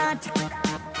know that.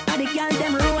 And the girl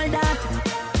them roll that.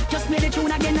 Just play the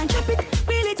tune again and chop it.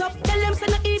 Wheel it up, tell them say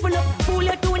not even up. Fool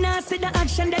you too now, see the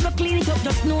action, they go clean it up.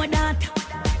 Just know that.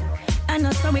 And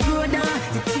that's how we grow that.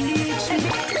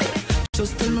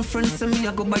 Just tell my friends say me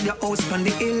I go buy your house on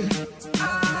the hill.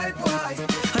 Aye, boy.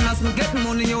 And as me get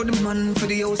money, you the man for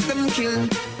the house them kill.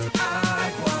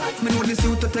 Aye, boy. Me know this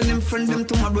youth to tell them friend them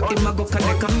tomorrow him a go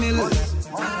collect a mill.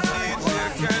 Aye,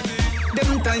 boy.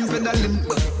 Them time pedaling,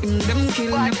 but him them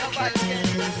kill.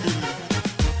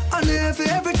 And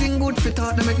everything good for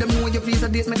talk, they make them know your visa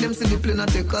date, make them see the plane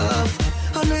and take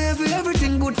off. And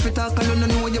everything good for talk, I don't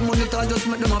know your money talk, just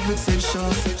make them have it said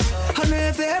short. And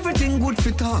everything good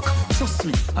for talk, trust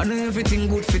me. And everything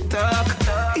good for talk.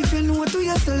 If you know to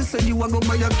yourself, say you a go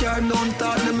buy a car, don't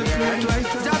talk, let me play it right.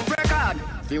 Drop record.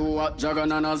 Few hot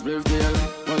juggernaut and split tail.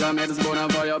 Well, I made this bone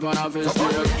and fire upon a fish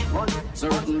tail.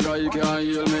 Certain guy can't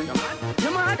heal me.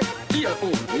 You mad? Yeah,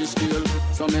 oh, fish tail.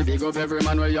 So me big up every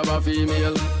man where you have a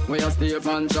female. Where you stay up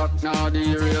and chuck, now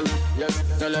derail.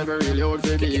 Yes, tell every real youth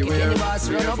to beware.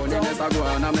 Real funniness I go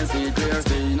on and me see clear.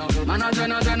 Man a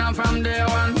Jenna from day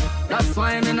one. That's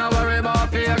why me no worry about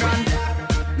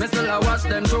pagan. Me still a watch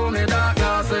them show me dark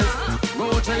glasses.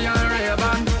 Gucci and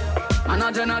Ray-Ban. Man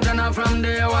a Jenna from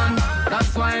day one.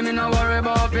 That's why me no worry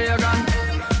about pagan.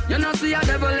 You know see a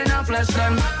devil in a flesh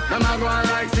them. Them a go on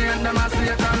like Saint, them a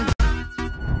Satan.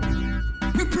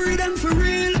 We pray them for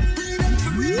real.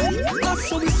 Us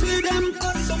so we see them.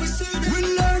 We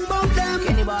learn about them.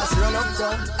 Kenny Boss run up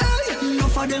there.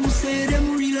 Enough of them say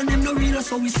them real and them no real,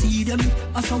 so we see them.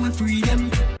 That's how we free them.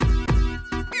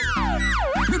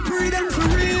 We pray them for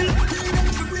real.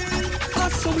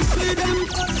 That's so we see them.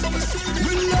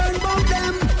 We learn about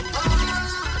them.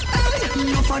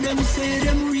 Enough of them say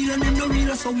them real and them no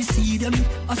real, so we see them.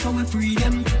 That's how we free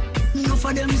them. Enough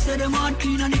of them say them hard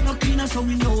clean and it not clean, so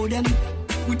we know them.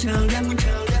 We tell them.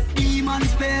 Demons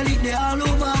spell it, they all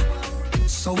over.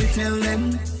 So we tell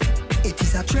them. It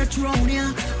is a threat round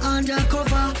here,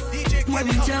 undercover. When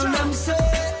we tell them say,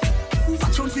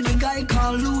 watch out for the guy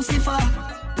called Lucifer.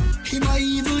 Him a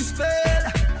evil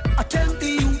spell. I tell the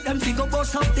youth, them figure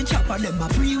bust up the chopper. Them a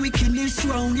pre-wickedness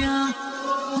round here.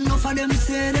 Enough of them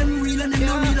say them real and them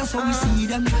no real, so we see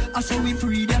them, so we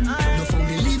free them. Enough of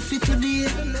them live for today,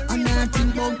 and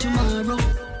nothing about tomorrow.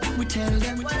 We tell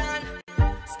them.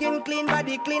 Skin clean,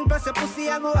 body clean, plus your pussy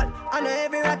a gold. And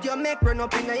every rat you make run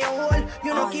up in your hole.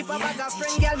 You know keep a bag of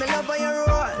friend, girl, me love how you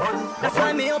roll. That's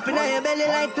why me up in your belly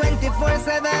like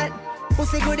 24/7.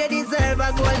 Pussy good, you deserve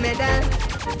a gold medal.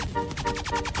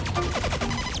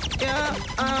 Yeah,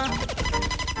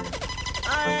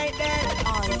 alright then.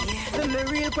 Oh yeah. So me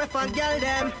real prefer girl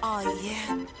them. Oh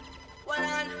yeah. Well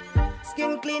on.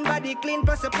 Skin clean, body clean,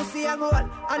 plus your pussy a gold.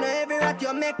 And every rat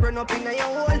you make run up in your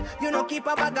hole. You know keep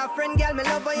a bag of friend, girl, me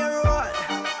love how you roll.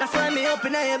 That's why me up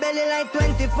in your belly like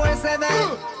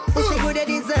 24/7. Pussy good,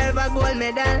 you deserve a gold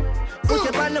medal.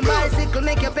 Put you on the bicycle,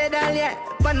 make you pedal, yeah.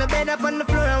 On the bed up on the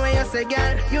floor and when you say,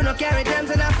 girl, you know carry terms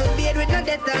and have to beard with no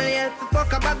detail, yeah.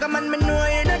 Fuck a bag of man, me know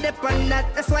you no dep on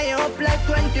that. That's why you up like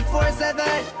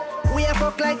 24/7. We a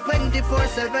fuck like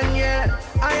 24/7, yeah.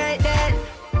 Alright then.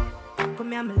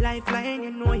 Come here, my lifeline.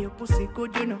 You know your pussy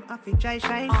good, you know I fi try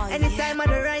shine. Oh, anytime yeah. At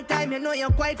the right time, you know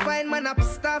you're quite fine. Man, up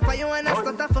stuff for you and I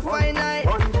start off a fine line.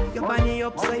 Your body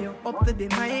up, so you up to the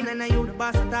mind. And I you the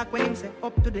boss talk when him say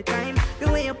up to the time.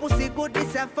 The way your pussy good,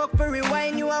 this a fuck for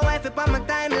rewind. You a wife up on my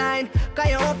timeline. Cause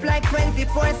you up like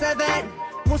 24/7.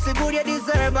 Pussy good, you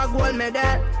deserve a gold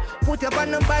medal. Put you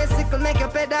on the bicycle, make you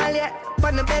pedal, yeah.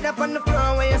 On the bed up on the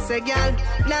floor where you say, girl.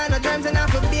 Nah, no drums and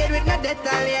half a beard with no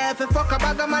detail, yeah. If you fuck a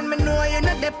bag of man, me know you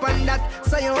not dep on that.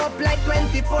 So you up like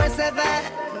 24/7.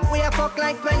 We a fuck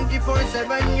like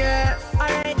 24/7, yeah.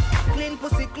 Alright, clean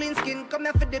pussy, clean skin. Come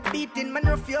here for the beating. Man,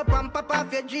 rough you up and pop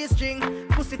off your G-string.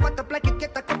 Pussy fat up like you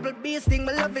get a couple bees sting.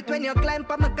 Me love it when you climb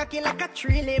on my cocky like a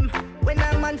tree limb. When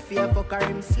a man fear fuck her,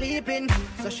 him sleeping.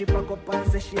 So she pack up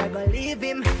and say she a go leave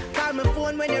him. Call my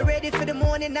phone when you're ready for the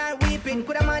morning or weeping.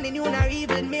 Could a man in you or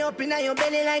even me up in your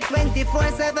belly like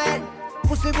 24/7.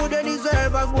 Pussy good, you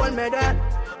deserve a gold medal.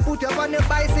 Put you on the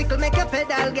bicycle, make a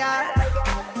pedal, girl.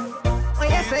 Oh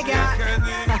yes, I got.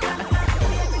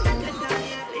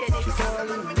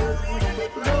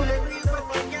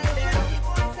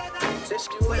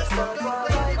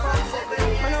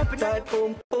 Tight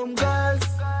pum pum girls,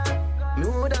 me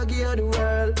woulda give the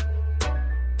world.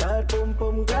 Tight pum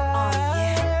pum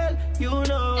girl, you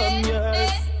know I'm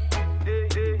yours.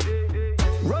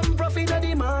 Run profit in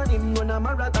the morning, when I'm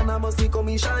a marathon, I must be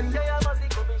commission.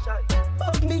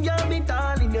 Fuck me, girl, me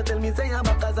darling. You tell me say I'm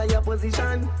back as a your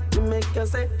position. You make you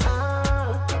say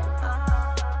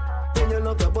then you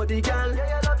love your body, girl.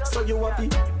 So you happy?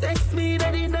 Text me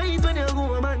that the night when you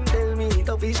go and tell me it's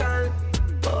official.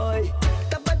 Boy,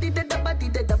 the body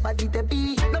the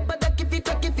be. Nobody keep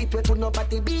it, where to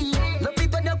nobody be. Love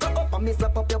it when you come up and me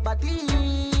slap up your body.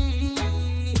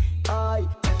 Aye.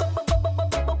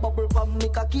 Bubble from me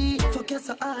cocky. Fuck you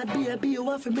so hard, baby, you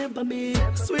want to remember me.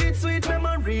 Sweet, sweet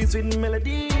memories with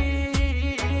melody.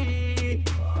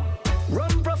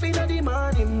 Run profit in the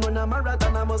morning, when I'm a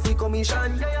marathon, I must be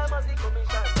commission.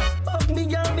 Fuck me,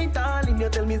 girl, me darling, you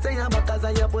tell me say I'm back as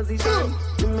a your position.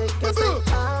 You make you say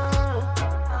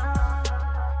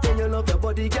then you love your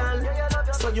body, girl.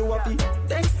 So you happy?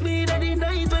 Text me that the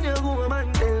night when you go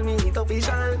and tell me it's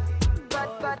official.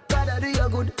 Gotta do you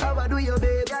good, how I do your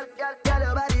babe. Got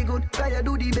your body good, try you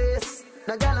do the best.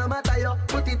 Now girl, I'm at you,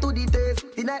 put it to the test.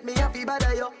 In Tonight me happy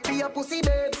bother you, be your pussy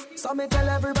babes. So me tell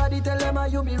everybody, tell them how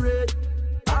you be red.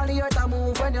 All the earth a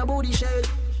move when your booty shake.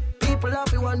 People have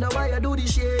to wonder why you do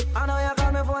this shit. I know you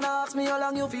call me phone and ask me how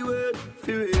long you feel wait.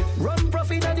 Run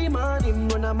profit at the morning,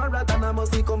 run a marathon, I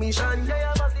must be commission.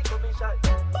 Yeah, I must be commission.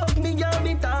 Fuck me, girl,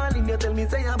 me darling. You tell me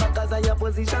say I'm back cause of your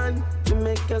position. To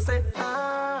make you say,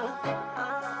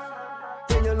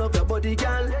 Then you love your body,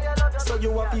 girl. So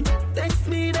you happy. Text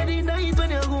me that the night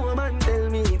when you go home and tell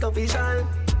me it's official.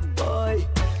 Boy,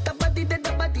 the body, the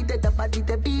body,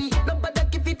 the beat. Nobody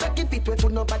keep it, where to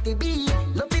nobody be.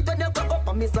 Love it when you go up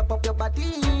and me slap up your body.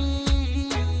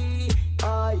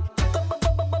 Aye.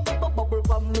 Bubble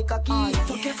from me cocky.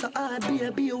 Fuck you so hard,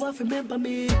 baby, you have to remember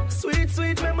me. Sweet,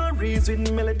 sweet memories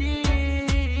with melody.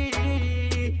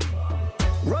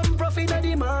 Run profit at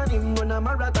the morning, when a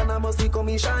marathon, I must be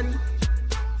commission.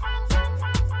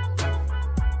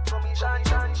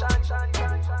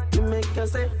 You make her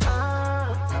say,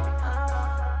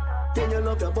 then you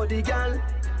love your body, girl.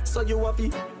 So you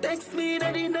happy. Text me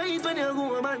that the night when you go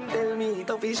home and tell me it's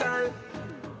official.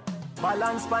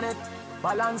 Balance pan it,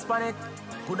 balance pan it.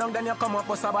 Go down then you come up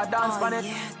with a dance pan it.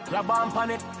 You bump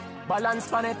on it, balance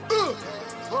pan it.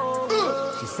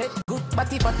 She said good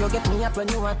body but you get me up when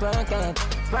you are twerking.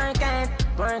 Twerking,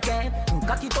 twerking.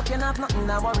 Cock it up, you have nothing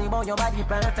to worry about, your body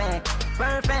perfect.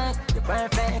 Perfect, you're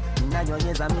perfect. Now your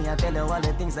ears and me, I tell you all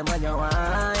the things that when you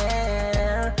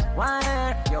wire.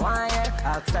 You wire.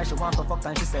 Ask her she want to fuck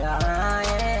and she say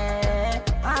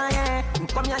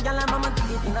come here girl and mama do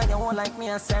it in your hole like me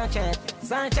and search it.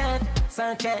 Search it,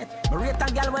 search it. Me rate a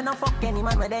girl when I fuck any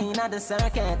man where they in the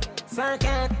circuit.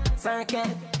 Circuit, circuit.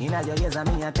 In your ears and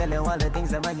me, I tell you all the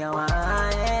things that when you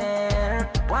wire.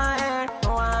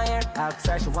 Ask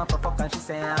her she want to fuck and she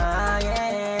say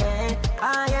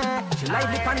She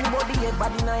lively pan the body, head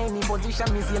body in any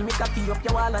position. Me zeal me cocky up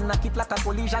your wall and knock it like a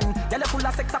collision. Girl you full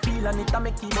of sex appeal and it a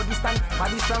make your body stand.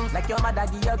 Body strong like your mother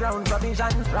give you ground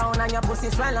provision. Round and your pussy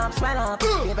swell up, swell up.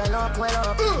 Level up, well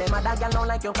up. Them other girl don't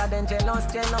like you cause them jealous,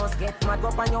 jealous. Get mad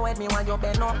up on your head, me want you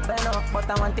bend up, bend up. But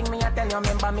I one thing me I tell you,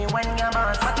 remember me when you're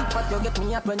boss. But you get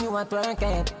me up when you are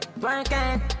twerking.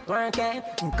 Twerking, twerking.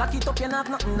 Cock it up, you have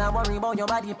nothing to worry about, your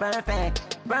body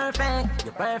perfect. Perfect,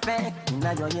 you're perfect. In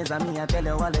your ears and me, I tell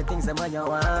you all the things that when you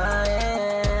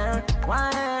wire.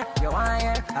 You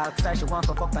wire. Ask her she want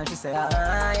to fuck and she say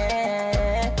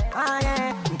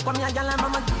come here girl and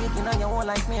mama do it in your whole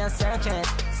life, me and search it.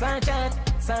 Search it,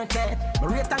 search it. Me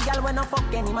rate a girl when I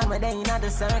fuck any man where they in the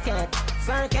circuit.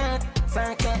 Circuit,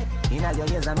 circuit. In your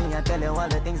ears and me, I tell you all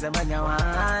the things that when you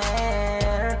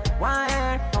wire.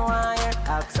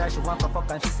 Ask her she want to fuck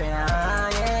and she say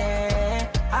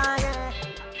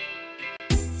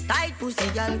Tight pussy,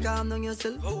 girl, calm down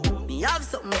yourself. Me have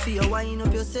something for you, wind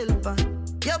up yourself.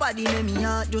 Your body make me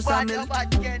heart just a melt.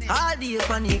 All the up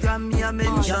on the gram, me a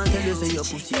mention. Tell you say your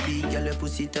pussy big, girl, your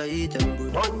pussy tight and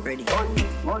good. Ready?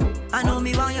 I know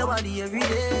me want your body every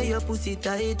day. Your pussy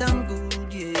tight and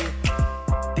good,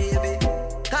 yeah. Baby,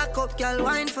 cock up, girl,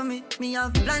 wine for me. Me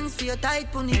have plans for your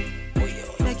tight pony.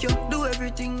 Make you do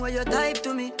everything while you type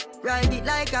to me. Ride it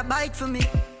like a bike for me.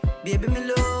 Baby, me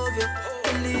love you,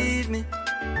 believe me.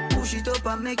 Push it up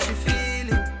and make she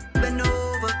feel it. Bend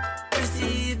over,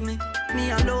 receive me.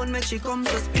 Me alone make she come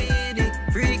so speedy.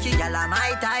 Freaky gal I'm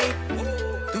my type.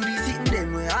 Do the sitting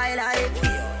them way I like.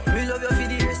 Me love you for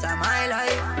the rest of my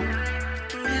life.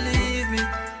 Believe me,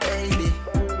 baby.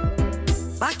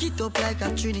 Back it up like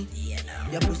a trini.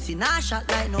 Your pussy nah shot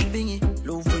like no bingy.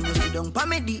 Love when you sit down pa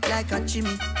me deep like a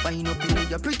chimney. Wind up in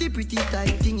your pretty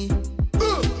tight thingy.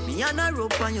 Me and a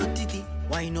rope on your titty.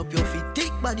 Wind up your feet,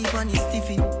 thick body pan is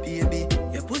stiffy. Baby,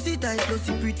 your pussy tight,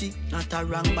 pussy pretty. Not a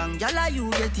wrong bang, gyal you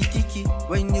get it ticky.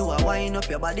 When you are wind up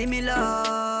your body, me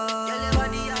love. Gyal your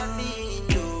body have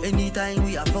me low. Anytime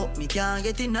we are fuck, me can't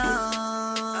get enough.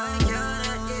 I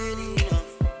can't get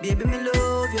enough. Baby, me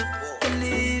love you,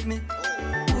 believe me.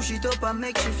 Push it up and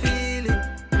make she feel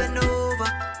it. Bend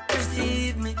over,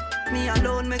 receive me. Me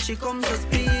alone make she come so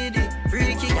speedy.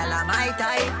 Freaky gyal I'm my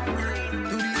type.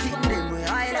 Do the thing them way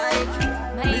I like.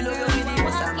 Me love you with the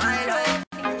rest of my life.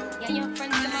 Yeah, your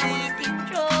friends them a big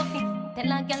trophy.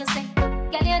 Tell a girl say,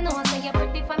 girl you know say you're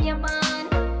pretty from your band.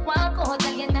 Walk out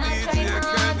girl you not try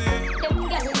hard. Them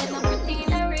girl you not pretty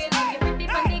in a real life. You're pretty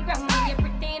from the gram and you're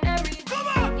pretty in a real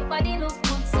life. Your body look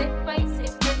good, set right,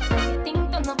 set good. You think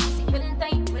turn up pussy well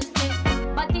tight, well fit.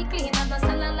 Body clean and no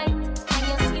cellulite. And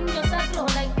your skin just a glow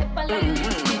like pepper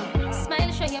light.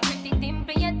 Smile show you pretty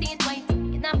dimple, your teeth white.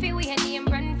 You not feel we any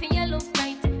brand for your look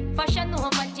right. Fashion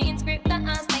over jeans, grip the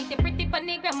ass like you're pretty on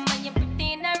the gram and you're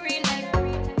pretty in a real life.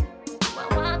 You a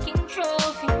walking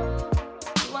trophy.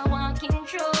 You a walking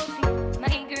trophy.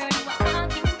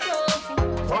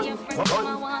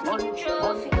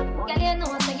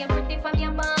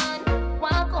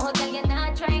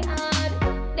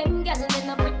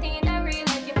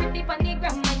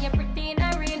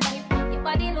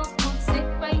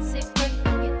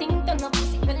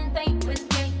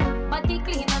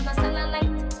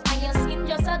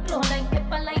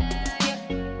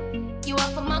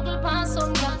 Muggle pan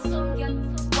some gal.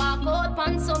 Walk out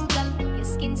pan some gal. Your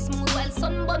skin smooth while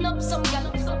sun burn up some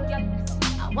gal.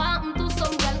 I want 'em to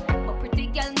some gal, but pretty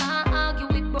gal nah argue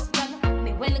with broke gal.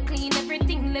 Me well clean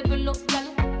everything level up gal.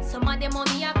 Some of them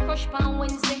money I crush pan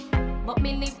Wednesday, but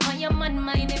me live on your man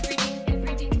mind every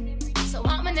day. So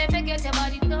what me never get your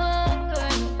body done,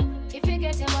 girl. If you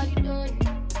get your body done,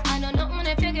 I know nothing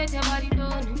if you get your body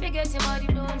done. If you get your body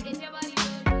done, get your body done.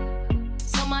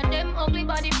 Some of them ugly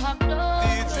body pop done.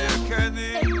 DJ Kenny.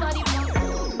 Them body pop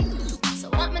done. So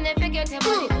what me never get your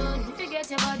body done. If you get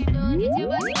your body done, get your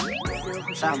body done.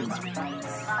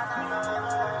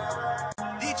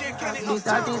 DJ Kenny. Be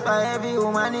satisfied every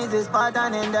woman is a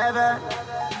Spartan endeavor.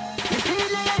 You feel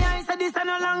like I said this on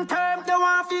a long term. Don't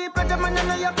want to feel better man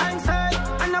than your concern.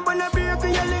 And I'm gonna be for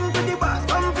your link to the boss.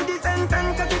 Come for the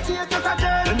sentence, cause it's here just a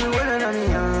turn. When you willing on the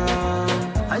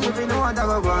young, and you feel no what I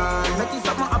go on. Make it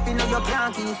something up, you know you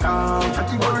can't keep calm.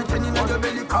 Category 10 in your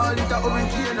belly, call it a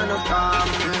hurricane and a storm.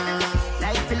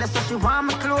 Like Phyllis, so she want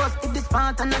me close. If this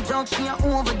part and a joke, she a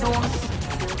overdose.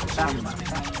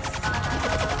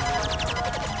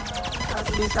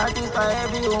 Be satisfied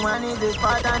every woman is a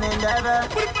Spartan endeavor.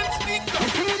 You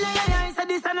feel like I said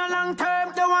this on a long term.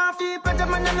 Don't want to feel better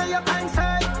man than your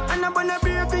concern. And I'm gonna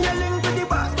be for your link to the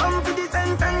boss. Come for the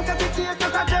sentence, cause it's here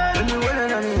just a turn. When you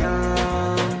willing on the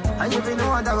young, and you feel no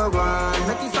what I go on.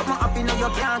 Make it something up, you know you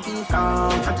can't keep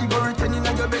calm. Category 10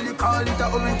 in your belly, call it a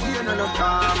hurricane and a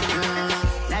storm.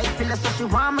 Like Phyllis, so she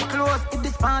want me close. If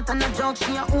this part and a joke,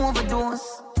 she a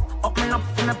overdose. Up me up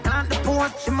in the plant the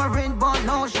post. She my red but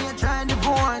now she a try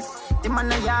divorce. The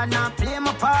man a yard now play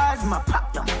my parts. My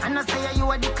pop them and I say you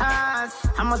are the cause.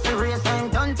 I must erase I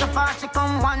ain't done so far. She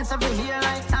come once every year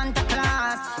like Santa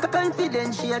Claus. The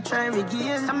confidence she a try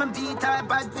regain. Some a beat her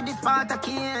bad with the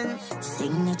Spartakian.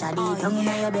 Signature deep down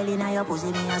in your belly now your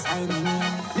pussy me a side me name.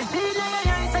 Me feel like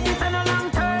I said this on a long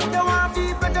term. Don't want to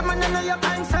be better man than your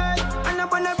concern. And I'm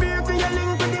gonna be for your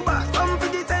link to the boss. Come for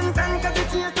the sentence cause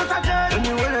it's here to turn. When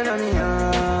you willing on the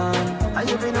young, and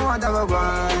you feel no what I go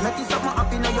on. Make it something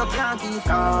up, you know you can't keep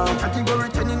calm. Category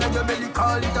 10 in your belly,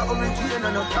 call it a hurricane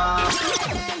and a storm.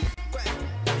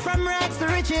 From rags to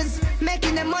riches,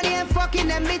 making them money and fucking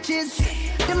them bitches.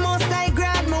 The most I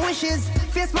grant my wishes.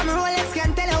 Face for my Rolex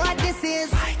can't tell you what this is.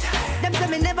 Them say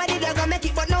me never did I go make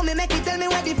it, but now me make it. Tell me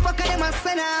where the fuck are them a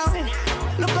say now.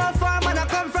 Look how far man I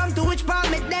come from, to which part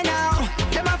me then now.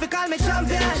 Them have to call me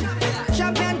champion.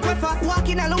 Champion prefer,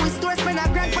 walking a Louis store, spend a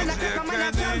grand for the paper, man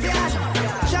a champion.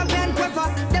 Champion prefer,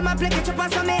 them a play ketchup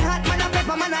on some me hot, man a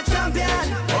pepper, man a champion.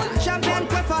 Champion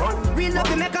prefer, real love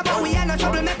we make up, but we ain't no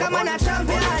trouble, make a man a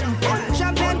champion.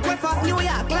 Champion prefer, New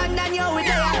York, London, yo we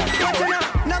there. But you know,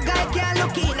 no guy can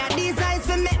look in at these eyes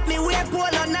for make me wear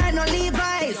polo, nine no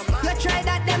Levi's. You try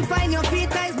that, them find your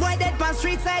feet eyes, boy dead pan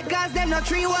street side, cause them no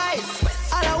tree wise.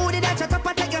 All I would that shut up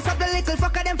and take us up the little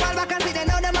fucker, them fall back and see they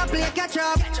know them a play catch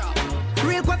up.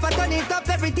 Real quick for turn it up,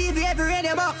 every TV, every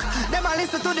radio book. Them a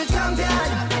listen to the champion.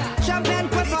 Champion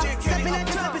prefer, step in a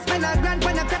trap, spend a grand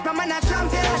when a pepper, man a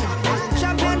champion.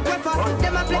 Champion prefer,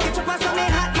 them a play ketchup on some me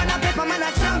hot, man a pepper, man a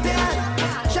champion.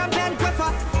 Champion prefer,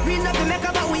 real love we make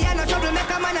up, but we ain't no trouble, make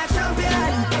a man a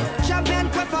champion. Champion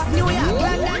prefer, New York,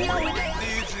 London, yo.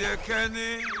 DJ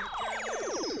Kenny.